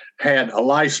registry had a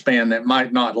lifespan that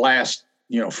might not last,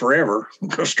 forever,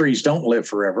 because trees don't live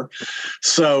forever.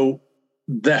 So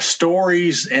the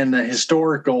stories and the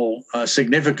historical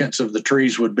significance of the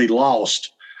trees would be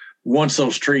lost once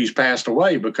those trees passed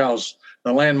away, because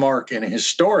the landmark and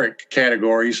historic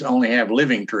categories only have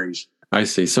living trees. I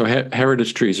see. So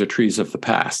heritage trees are trees of the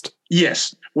past.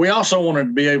 Yes. We also wanted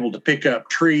to be able to pick up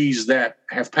trees that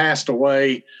have passed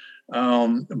away,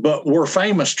 but were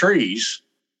famous trees,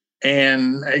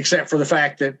 and except for the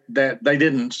fact that they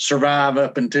didn't survive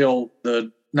up until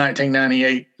the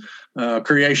 1998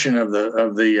 creation of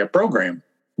the program.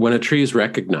 When a tree is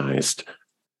recognized,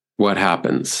 what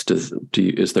happens?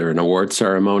 Is there an award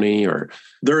ceremony or?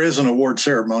 There is an award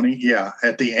ceremony, yeah.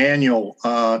 At the annual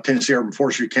Tennessee Urban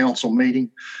Forestry Council meeting,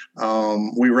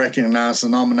 we recognize the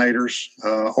nominators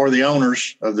or the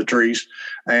owners of the trees,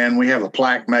 and we have a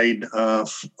plaque made,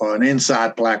 an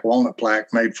inside plaque, walnut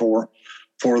plaque made for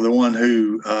the one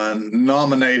who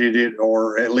nominated it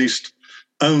or at least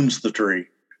owns the tree.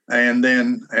 And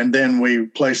then we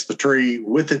place the tree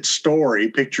with its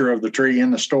story, picture of the tree in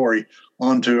the story,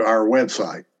 onto our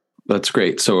website. That's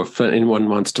great. So if anyone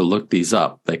wants to look these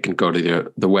up, they can go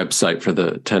to the website for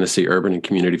the Tennessee Urban and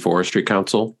Community Forestry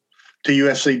Council.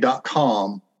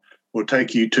 TUFC.com will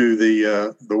take you to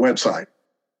the website.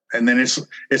 And then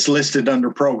it's listed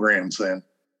under programs then.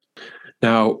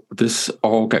 Now, this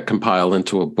all got compiled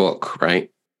into a book, right?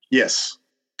 Yes.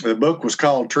 The book was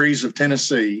called Trees of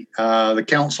Tennessee. The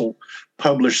council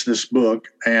published this book,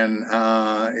 and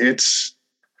it's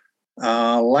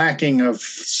lacking of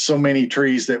so many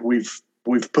trees that we've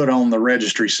put on the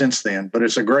registry since then. But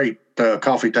it's a great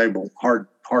coffee table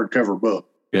hardcover book.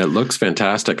 Yeah, it looks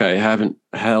fantastic. I haven't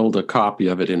held a copy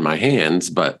of it in my hands,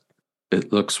 but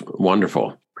it looks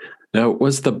wonderful. Now,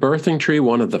 was the birthing tree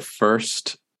one of the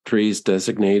first trees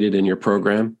designated in your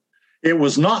program? It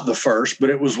was not the first, but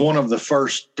it was one of the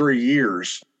first 3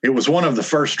 years. It was one of the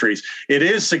first trees. It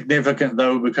is significant,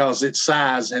 though, because its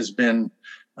size has been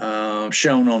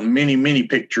shown on many, many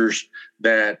pictures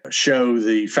that show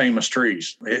the famous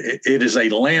trees. It is a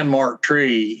landmark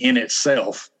tree in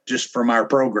itself, just from our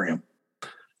program.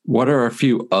 What are a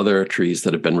few other trees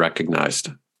that have been recognized?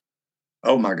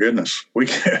 Oh, my goodness. We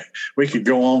could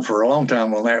go on for a long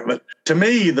time on that. But to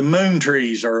me, the moon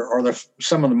trees are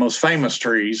some of the most famous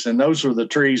trees. And those are the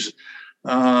trees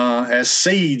as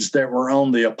seeds that were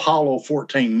on the Apollo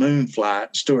 14 moon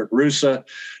flight. Stuart Russa,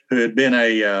 who had been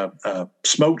a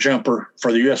smoke jumper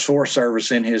for the U.S. Forest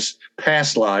Service in his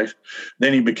past life.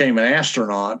 Then he became an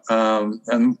astronaut.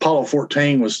 And Apollo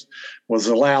 14 was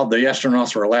allowed, the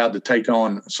astronauts were allowed to take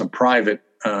on some private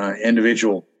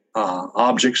individual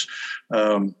objects.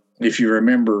 If you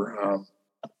remember,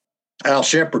 Al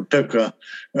Shepard took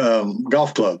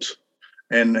golf clubs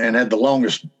and had the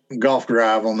longest golf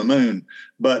drive on the moon.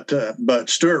 But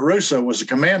Stuart Russo was a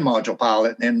command module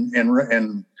pilot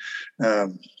and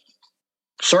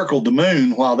circled the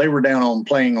moon while they were down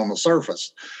playing on the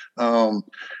surface.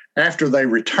 After they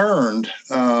returned,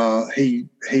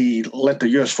 he let the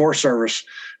U.S. Forest Service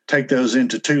take those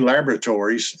into 2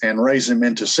 laboratories and raise them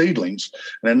into seedlings.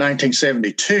 And in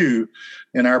 1972,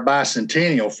 in our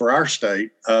bicentennial for our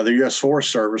state, the U.S.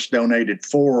 Forest Service donated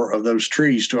 4 of those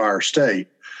trees to our state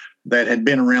that had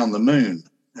been around the moon.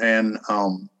 And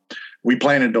we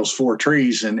planted those 4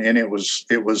 trees, and it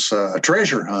was a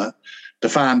treasure hunt to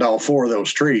find all 4 of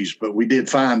those trees. But we did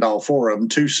find all 4 of them,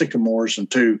 2 sycamores and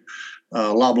 2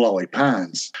 loblolly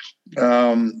pines. There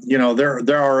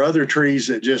are other trees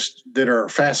that are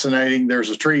fascinating. There's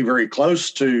a tree very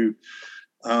close to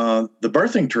the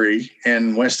birthing tree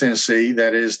in West Tennessee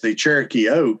that is the Cherokee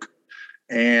oak,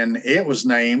 and it was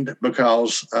named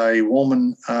because a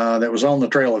woman that was on the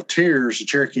Trail of Tears, a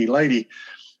Cherokee lady,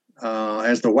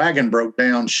 as the wagon broke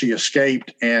down, she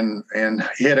escaped and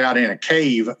hid out in a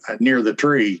cave near the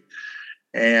tree.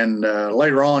 And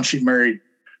later on, she married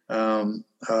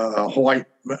a white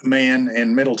man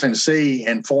in Middle Tennessee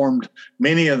and formed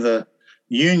many of the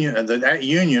union. That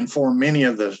union formed many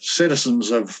of the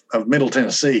citizens of Middle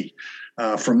Tennessee.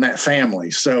 from that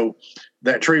family. So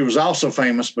that tree was also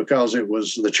famous because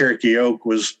the Cherokee oak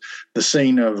was the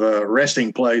scene of a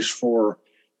resting place for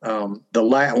one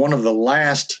of the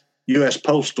last U.S.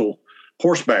 postal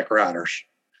horseback riders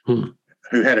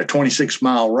who had a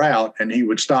 26-mile route, and he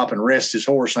would stop and rest his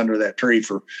horse under that tree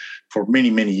for many,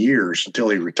 many years until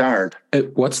he retired.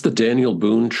 What's the Daniel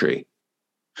Boone tree?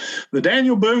 The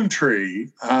Daniel Boone tree,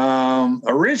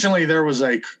 originally there was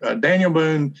a Daniel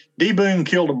Boone, D. Boone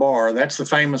killed a bar. That's the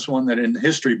famous one that in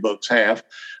history books have.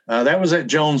 That was at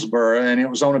Jonesboro, and it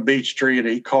was on a beech tree that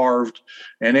he carved,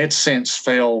 and it since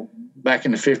fell back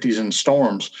in the 50s in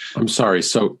storms. I'm sorry.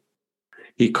 So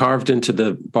he carved into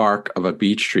the bark of a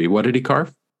beech tree. What did he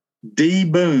carve? D.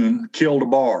 Boone killed a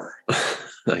bar.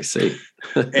 I see.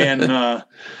 And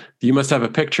you must have a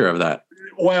picture of that.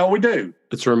 Well, we do.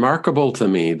 It's remarkable to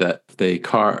me that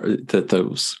that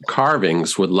those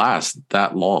carvings would last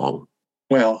that long.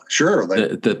 Well, sure.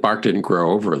 The bark didn't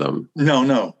grow over them.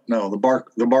 No. The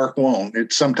bark won't.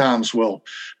 It sometimes will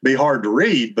be hard to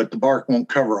read, but the bark won't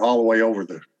cover all the way over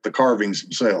the carvings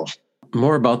themselves.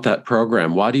 More about that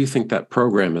program. Why do you think that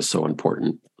program is so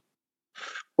important?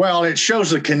 Well, it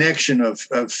shows the connection of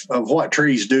what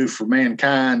trees do for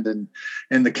mankind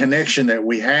and the connection that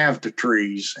we have to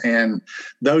trees, and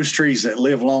those trees that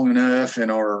live long enough and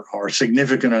are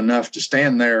significant enough to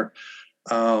stand there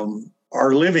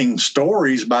are living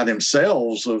stories by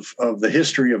themselves of the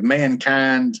history of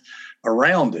mankind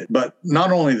around it. But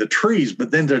not only the trees,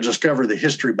 but then to discover the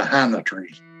history behind the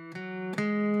trees.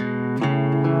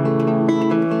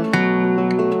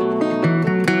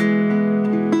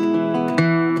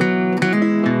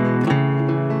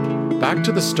 Back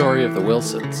to the story of the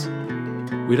Wilsons.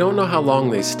 We don't know how long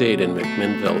they stayed in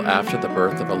McMinnville after the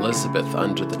birth of Elizabeth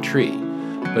under the tree,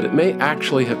 but it may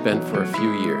actually have been for a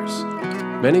few years.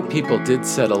 Many people did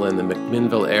settle in the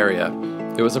McMinnville area.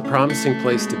 It was a promising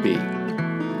place to be.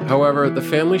 However, the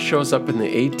family shows up in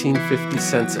the 1850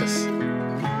 census.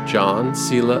 John,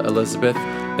 Selah, Elizabeth,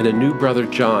 and a new brother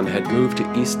John had moved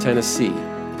to East Tennessee,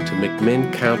 to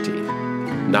McMinn County,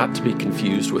 not to be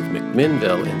confused with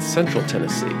McMinnville in Central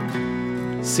Tennessee.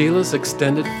 Selah's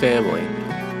extended family,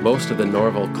 most of the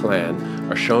Norville clan,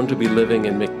 are shown to be living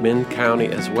in McMinn County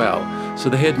as well, so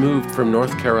they had moved from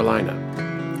North Carolina.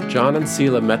 John and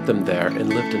Selah met them there and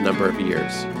lived a number of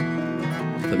years.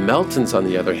 The Meltons, on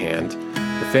the other hand,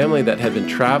 the family that had been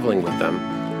traveling with them,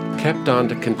 kept on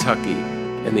to Kentucky,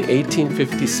 and the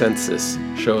 1850 census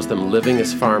shows them living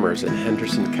as farmers in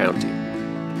Henderson County.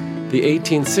 The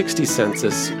 1860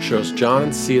 census shows John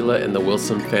and Selah and the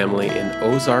Wilson family in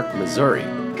Ozark, Missouri,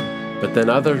 but then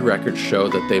other records show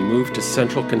that they moved to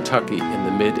central Kentucky in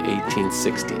the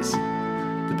mid-1860s.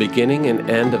 The beginning and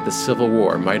end of the Civil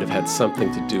War might have had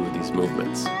something to do with these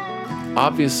movements.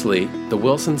 Obviously, the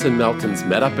Wilsons and Meltons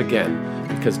met up again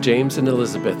because James and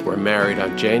Elizabeth were married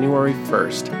on January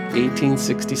 1st,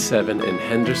 1867 in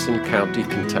Henderson County,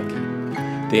 Kentucky.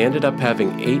 They ended up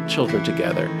having 8 children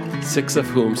together, 6 of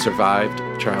whom survived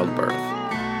childbirth.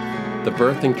 The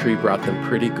birthing tree brought them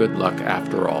pretty good luck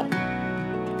after all.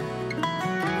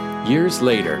 Years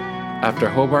later, after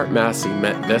Hobart Massey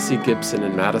met Bessie Gibson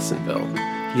in Madisonville,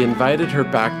 he invited her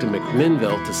back to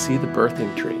McMinnville to see the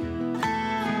birthing tree.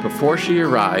 Before she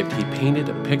arrived, he painted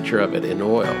a picture of it in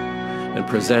oil and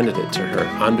presented it to her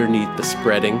underneath the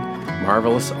spreading,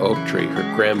 marvelous oak tree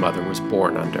her grandmother was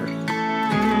born under.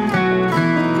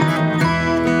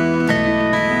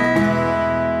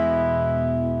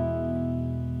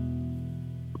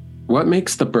 What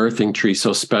makes the birthing tree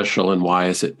so special, and why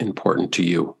is it important to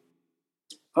you?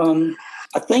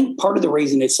 I think part of the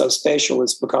reason it's so special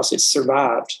is because it's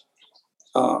survived.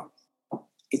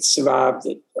 It's survived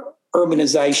the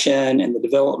urbanization and the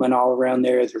development all around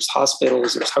there. There's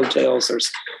hospitals, there's hotels,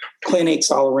 there's clinics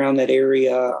all around that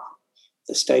area.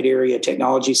 The State Area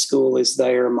Technology School is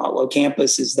there. Motlow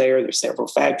campus is there. There's several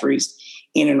factories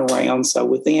in and around. So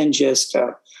within just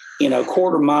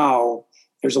quarter mile,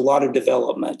 there's a lot of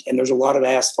development, and there's a lot of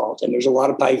asphalt, and there's a lot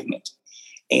of pavement,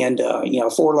 and a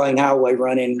 4-lane highway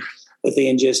running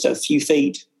within just a few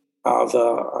feet of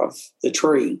the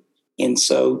tree. And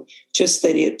so just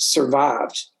that it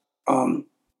survived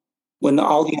when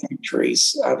all the other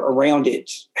trees around it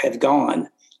have gone,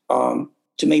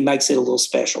 to me makes it a little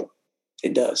special.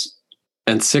 It does.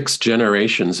 And 6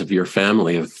 generations of your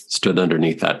family have stood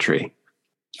underneath that tree.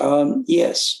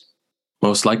 Yes.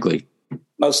 Most likely.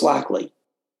 Most likely.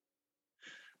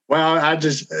 Well,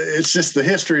 it's just the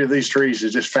history of these trees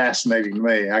is just fascinating to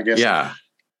me, I guess. Yeah.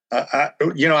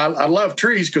 I love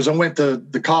trees because I went to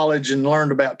the college and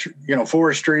learned about,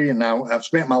 forestry, and I've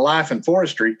spent my life in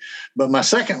forestry, but my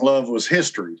second love was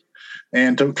history.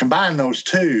 And to combine those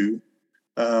two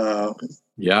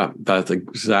Yeah, that's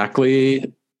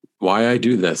exactly why I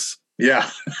do this. Yeah.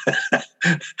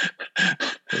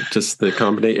 Just the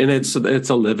combination. And it's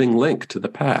a living link to the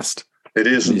past. It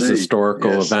is these indeed.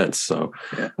 Historical Yes. events. So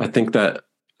yeah. I think that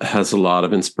has a lot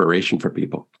of inspiration for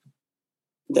people.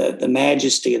 The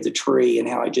majesty of the tree and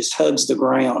how it just hugs the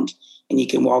ground, and you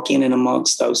can walk in and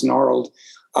amongst those gnarled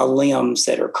limbs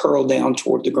that are curled down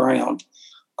toward the ground.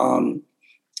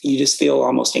 You just feel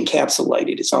almost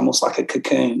encapsulated. It's almost like a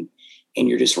cocoon, and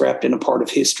you're just wrapped in a part of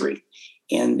history.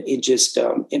 And it just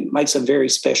it makes a very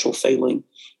special feeling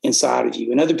inside of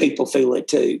you. And other people feel it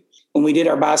too. When we did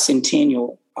our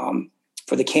bicentennial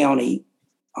for the county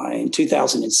in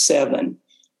 2007,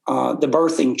 the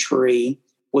birthing tree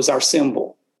was our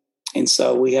symbol. And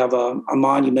so we have a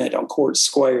monument on Court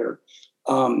Square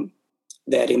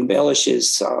that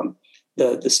embellishes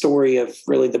the story of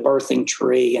really the birthing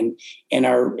tree, and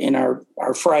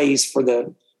our phrase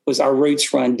was our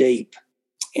roots run deep.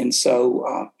 And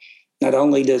so not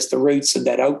only does the roots of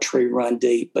that oak tree run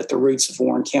deep, but the roots of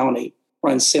Warren County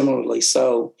run similarly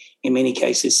so, in many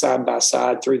cases side by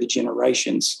side through the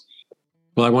generations.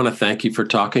 Well, I want to thank you for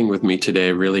talking with me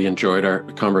today. Really enjoyed our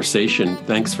conversation.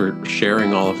 Thanks for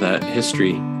sharing all of that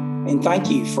history. And thank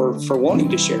you for wanting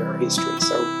to share our history.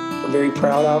 So we're very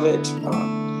proud of it.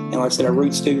 And like I said, our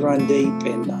roots do run deep,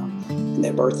 and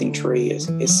that birthing tree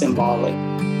is symbolic.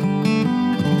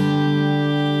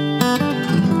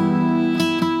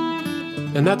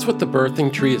 And that's what the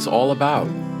birthing tree is all about.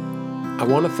 I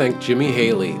want to thank Jimmy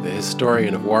Haley, the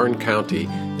historian of Warren County,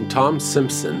 and Tom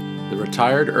Simpson, the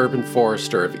retired urban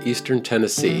forester of Eastern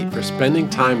Tennessee, for spending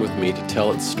time with me to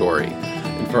tell its story,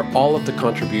 and for all of the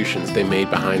contributions they made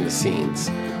behind the scenes.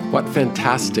 What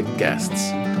fantastic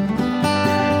guests.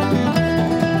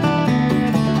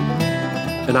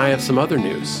 And I have some other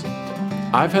news.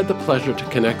 I've had the pleasure to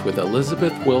connect with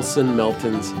Elizabeth Wilson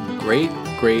Melton's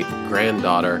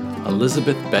great-great-granddaughter,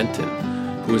 Elizabeth Benton,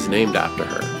 who is named after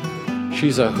her.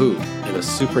 She's a hoot and a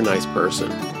super nice person.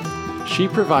 She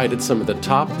provided some of the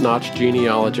top-notch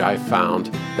genealogy I found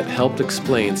that helped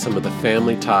explain some of the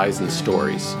family ties and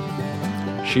stories.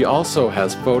 She also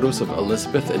has photos of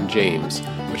Elizabeth and James,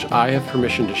 which I have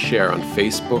permission to share on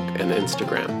Facebook and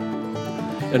Instagram.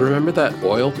 And remember that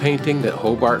oil painting that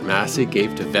Hobart Massey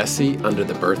gave to Vesey under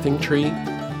the birthing tree?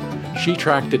 She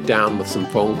tracked it down with some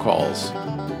phone calls.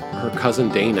 Her cousin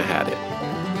Dana had it.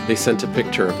 They sent a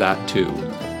picture of that too.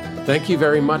 Thank you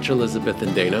very much, Elizabeth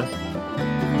and Dana.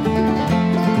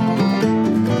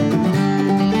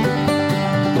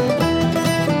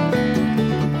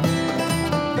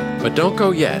 But don't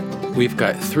go yet. We've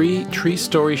got 3 tree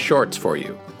story shorts for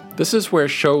you. This is where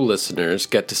show listeners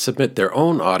get to submit their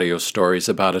own audio stories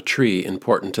about a tree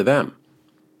important to them.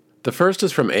 The first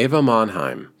is from Ava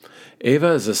Monheim.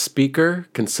 Ava is a speaker,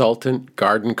 consultant,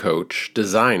 garden coach,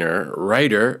 designer,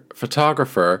 writer,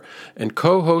 photographer, and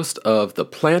co-host of the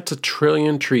Plant a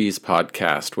Trillion Trees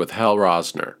podcast with Hal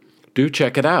Rosner. Do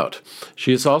check it out.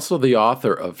 She is also the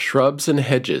author of Shrubs and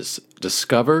Hedges,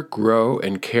 Discover, Grow,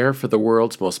 and Care for the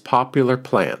World's Most Popular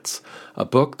Plants, a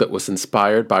book that was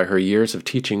inspired by her years of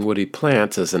teaching woody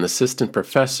plants as an assistant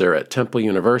professor at Temple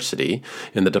University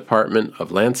in the Department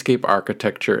of Landscape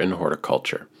Architecture and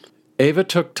Horticulture. Ava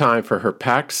took time for her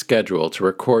packed schedule to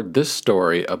record this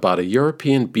story about a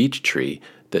European beech tree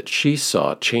that she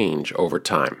saw change over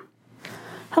time.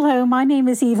 Hello, my name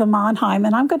is Eva Monheim,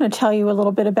 and I'm going to tell you a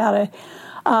little bit about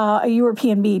a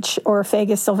European beech, or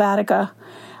Fagus sylvatica.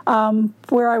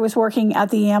 Where I was working at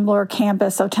the Ambler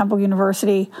campus of Temple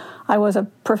University, I was a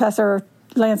professor of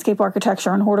landscape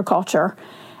architecture and horticulture,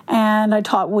 and I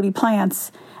taught woody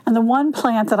plants. And the one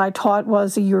plant that I taught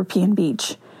was a European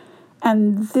beech.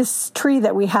 And this tree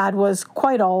that we had was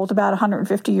quite old, about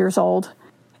 150 years old.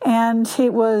 And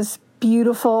it was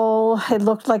beautiful. It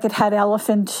looked like it had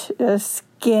elephant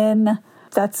skin.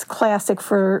 That's classic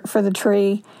for the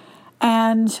tree.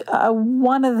 And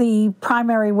one of the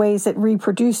primary ways it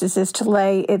reproduces is to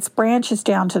lay its branches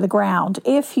down to the ground,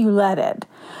 if you let it.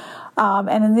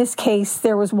 And in this case,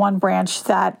 there was one branch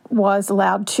that was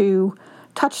allowed to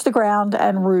touch the ground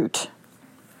and root.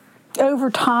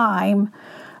 Over time,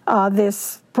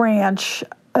 this branch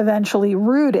eventually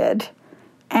rooted,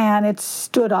 and it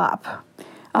stood up.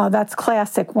 That's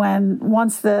classic when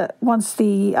once the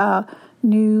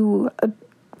new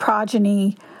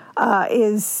progeny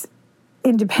is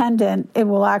independent, it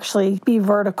will actually be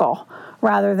vertical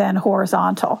rather than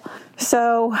horizontal.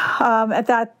 So at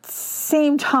that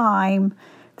same time,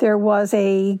 there was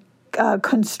a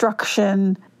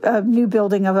construction, a new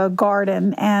building of a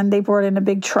garden, and they brought in a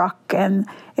big truck, and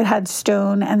it had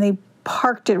stone, and they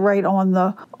parked it right on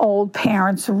the old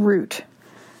parent's root.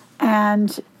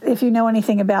 And if you know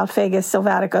anything about Fagus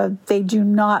sylvatica, they do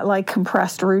not like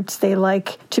compressed roots. They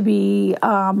like to be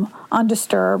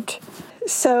undisturbed.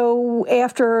 So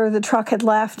after the truck had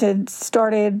left,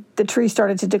 the tree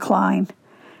started to decline.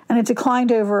 And it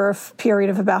declined over a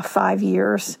period of about 5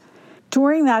 years.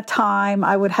 During that time,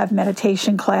 I would have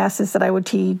meditation classes that I would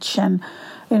teach, and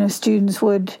students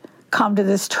would come to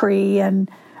this tree and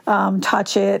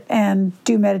touch it and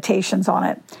do meditations on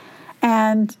it.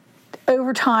 And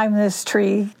over time, this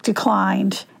tree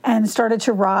declined and started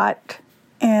to rot,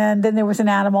 and then there was an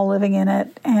animal living in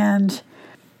it. And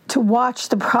to watch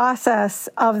the process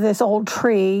of this old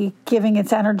tree giving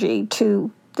its energy to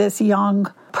this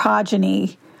young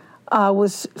progeny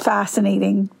was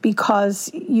fascinating,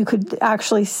 because you could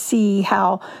actually see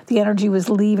how the energy was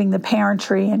leaving the parent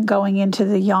tree and going into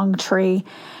the young tree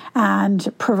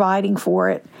and providing for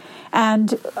it.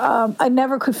 And I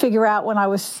never could figure out, when I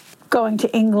was going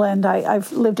to England,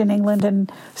 I've lived in England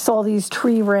and saw these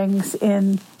tree rings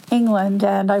in England,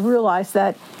 and I realized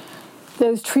that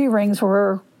those tree rings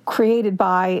were created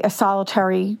by a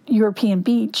solitary European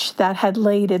beech that had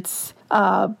laid its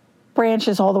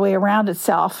branches all the way around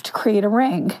itself to create a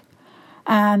ring.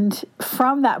 And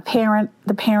from that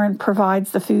the parent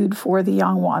provides the food for the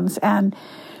young ones. And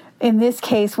in this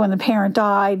case, when the parent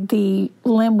died, the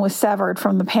limb was severed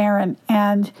from the parent,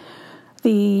 and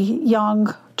the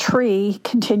young tree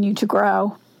continued to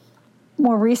grow.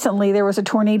 More recently, there was a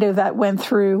tornado that went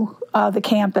through the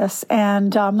campus,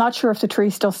 and I'm not sure if the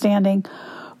tree's still standing,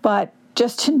 but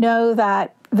just to know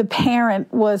that the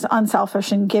parent was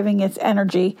unselfish in giving its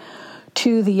energy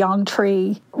to the young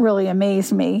tree really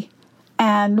amazed me.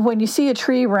 And when you see a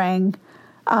tree ring,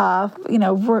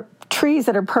 trees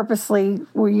that are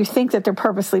where you think that they're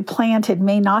purposely planted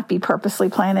may not be purposely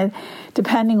planted,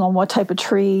 depending on what type of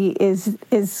tree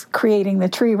is creating the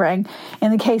tree ring.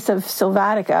 In the case of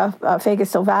sylvatica,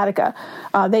 Fagus sylvatica,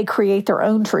 they create their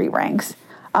own tree rings.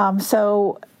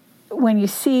 So when you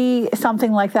see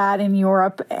something like that in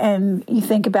Europe and you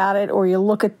think about it, or you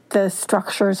look at the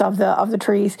structures of the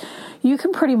trees, you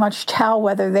can pretty much tell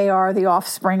whether they are the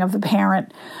offspring of the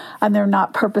parent and they're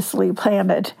not purposely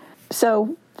planted.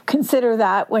 So consider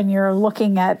that when you're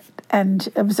looking at and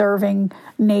observing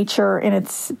nature in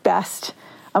its best.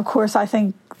 Of course, I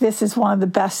think this is one of the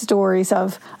best stories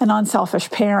of an unselfish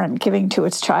parent giving to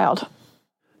its child.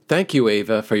 Thank you,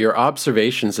 Ava, for your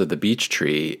observations of the beech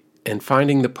tree and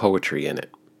finding the poetry in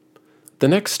it. The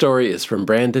next story is from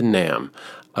Brandon Nam,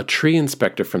 a tree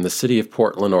inspector from the city of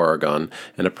Portland, Oregon,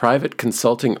 and a private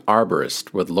consulting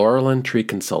arborist with Laurelland Tree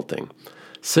Consulting.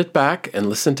 Sit back and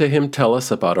listen to him tell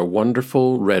us about a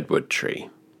wonderful redwood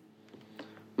tree.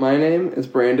 My name is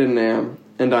Brandon Nam,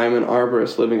 and I am an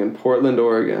arborist living in Portland,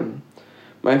 Oregon.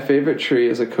 My favorite tree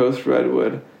is a coast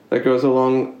redwood that grows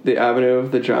along the Avenue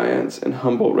of the Giants in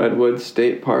Humboldt Redwood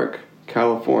State Park,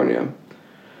 California.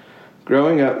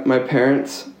 Growing up, my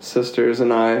parents, sisters,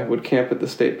 and I would camp at the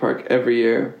state park every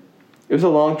year. It was a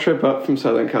long trip up from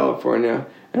Southern California,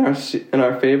 and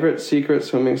our favorite secret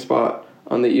swimming spot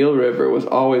on the Eel River was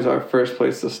always our first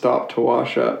place to stop to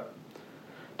wash up.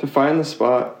 To find the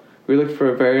spot, we looked for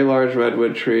a very large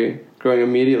redwood tree growing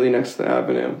immediately next to the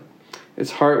avenue.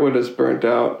 Its heartwood is burnt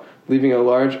out, leaving a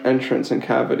large entrance and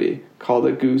cavity called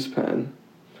a goose pen.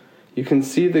 You can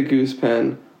see the goose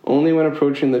pen only when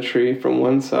approaching the tree from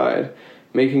one side,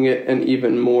 making it an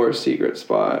even more secret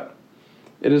spot.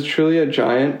 It is truly a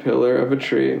giant pillar of a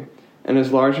tree and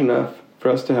is large enough for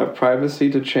us to have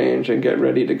privacy to change and get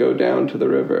ready to go down to the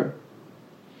river.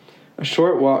 A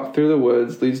short walk through the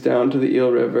woods leads down to the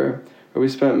Eel River, where we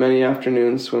spent many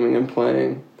afternoons swimming and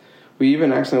playing. We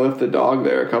even accidentally left the dog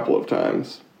there a couple of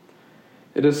times.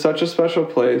 It is such a special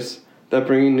place that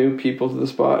bringing new people to the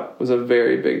spot was a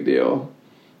very big deal.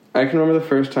 I can remember the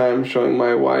first time showing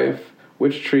my wife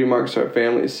which tree marks our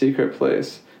family's secret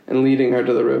place and leading her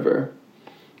to the river.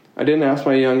 I didn't ask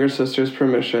my younger sister's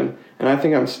permission, and I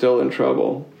think I'm still in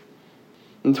trouble.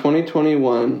 In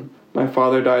 2021, my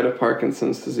father died of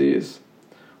Parkinson's disease.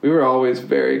 We were always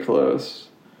very close.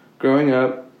 Growing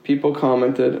up, people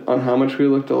commented on how much we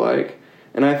looked alike,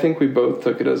 and I think we both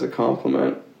took it as a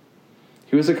compliment.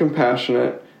 He was a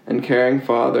compassionate and caring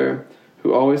father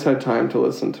who always had time to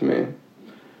listen to me.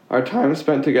 Our time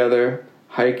spent together,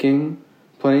 hiking,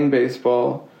 playing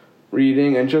baseball,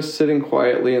 reading, and just sitting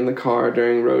quietly in the car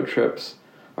during road trips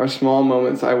are small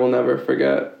moments I will never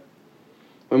forget.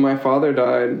 When my father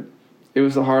died, it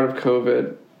was the heart of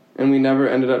COVID, and we never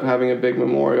ended up having a big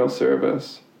memorial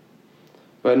service.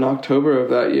 But in October of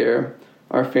that year,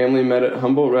 our family met at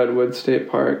Humboldt Redwood State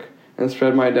Park and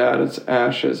spread my dad's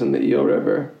ashes in the Eel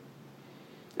River.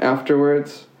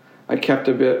 Afterwards, I kept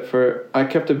a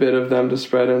bit of them to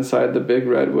spread inside the big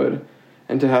redwood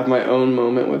and to have my own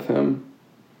moment with him.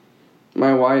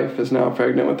 My wife is now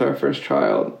pregnant with our first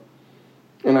child,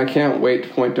 and I can't wait to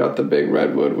point out the big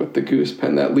redwood with the goose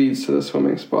pen that leads to the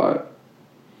swimming spot.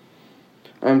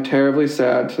 I'm terribly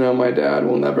sad to know my dad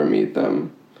will never meet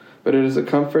them, but it is a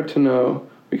comfort to know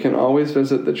we can always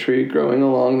visit the tree growing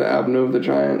along the Avenue of the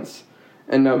Giants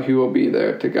and know he will be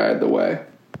there to guide the way.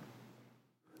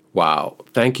 Wow.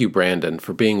 Thank you, Brandon,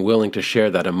 for being willing to share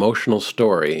that emotional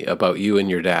story about you and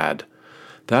your dad.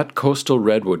 That coastal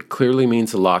redwood clearly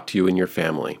means a lot to you and your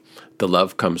family. The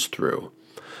love comes through.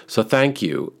 So thank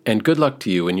you, and good luck to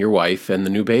you and your wife and the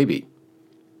new baby.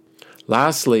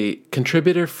 Lastly,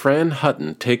 contributor Fran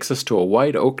Hutton takes us to a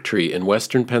white oak tree in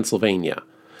western Pennsylvania.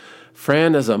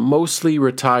 Fran is a mostly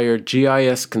retired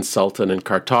GIS consultant and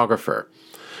cartographer.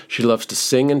 She loves to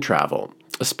sing and travel,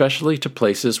 especially to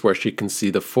places where she can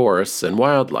see the forests and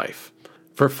wildlife.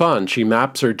 For fun, she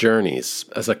maps her journeys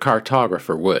as a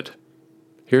cartographer would.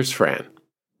 Here's Fran.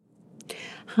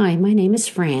 Hi, my name is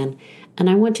Fran, and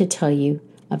I want to tell you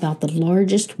about the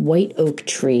largest white oak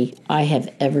tree I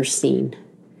have ever seen.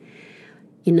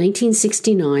 In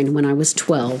 1969, when I was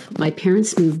 12, my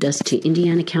parents moved us to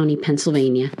Indiana County,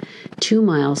 Pennsylvania, 2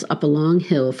 miles up a long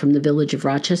hill from the village of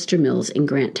Rochester Mills in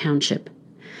Grant Township.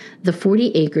 The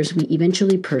 40 acres we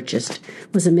eventually purchased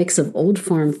was a mix of old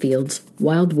farm fields,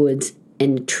 wild woods,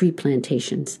 and tree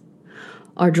plantations.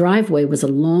 Our driveway was a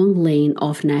long lane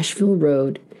off Nashville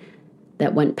Road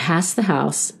that went past the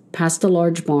house, past a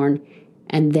large barn,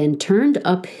 and then turned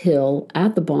uphill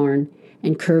at the barn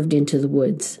and curved into the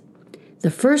woods.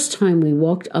 The first time we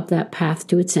walked up that path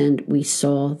to its end, we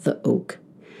saw the oak.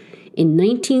 In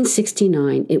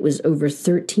 1969, it was over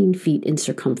 13 feet in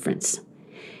circumference.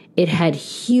 It had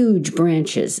huge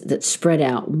branches that spread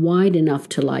out wide enough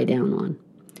to lie down on.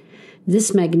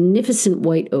 This magnificent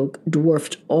white oak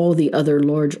dwarfed all the other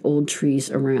large old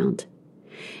trees around.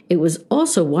 It was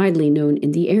also widely known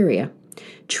in the area.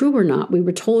 True or not, we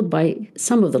were told by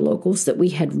some of the locals that we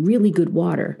had really good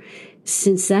water,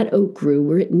 since that oak grew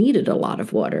where it needed a lot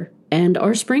of water, and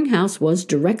our spring house was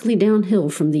directly downhill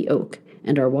from the oak,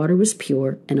 and our water was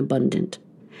pure and abundant.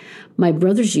 My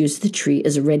brothers used the tree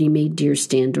as a ready-made deer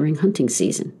stand during hunting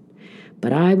season,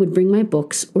 but I would bring my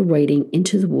books or writing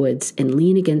into the woods and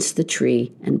lean against the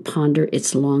tree and ponder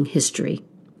its long history.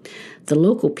 The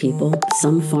local people,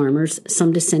 some farmers,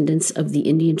 some descendants of the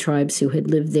Indian tribes who had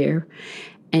lived there,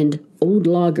 and old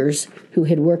loggers who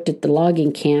had worked at the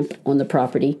logging camp on the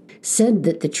property, said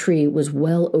that the tree was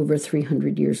well over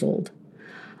 300 years old.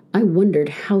 I wondered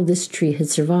how this tree had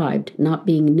survived, not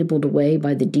being nibbled away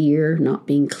by the deer, not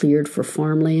being cleared for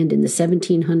farmland in the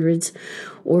 1700s,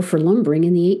 or for lumbering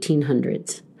in the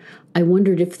 1800s. I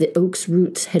wondered if the oak's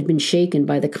roots had been shaken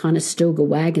by the Conestoga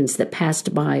wagons that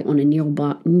passed by on a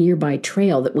nearby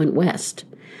trail that went west.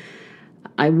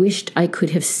 I wished I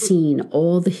could have seen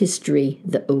all the history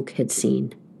the oak had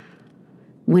seen.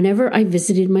 Whenever I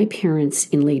visited my parents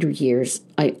in later years,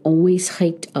 I always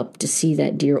hiked up to see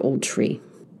that dear old tree.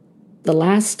 The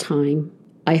last time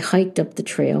I hiked up the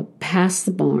trail, past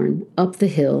the barn, up the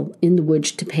hill, in the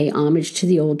woods to pay homage to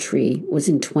the old tree was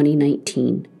in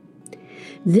 2019.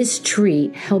 This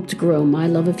tree helped grow my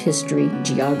love of history,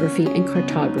 geography, and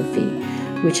cartography,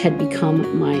 which had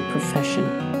become my profession.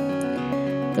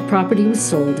 The property was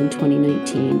sold in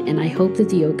 2019, and I hope that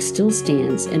the oak still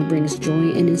stands and brings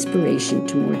joy and inspiration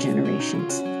to more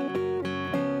generations.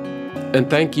 And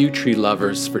thank you, tree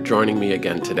lovers, for joining me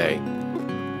again today.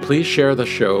 Please share the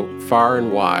show far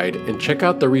and wide and check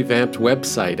out the revamped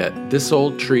website at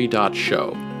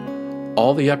thisoldtree.show.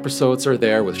 All the episodes are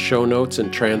there with show notes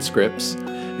and transcripts,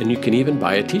 and you can even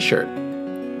buy a t-shirt.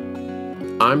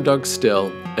 I'm Doug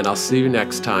Still, and I'll see you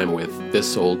next time with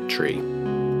This Old Tree.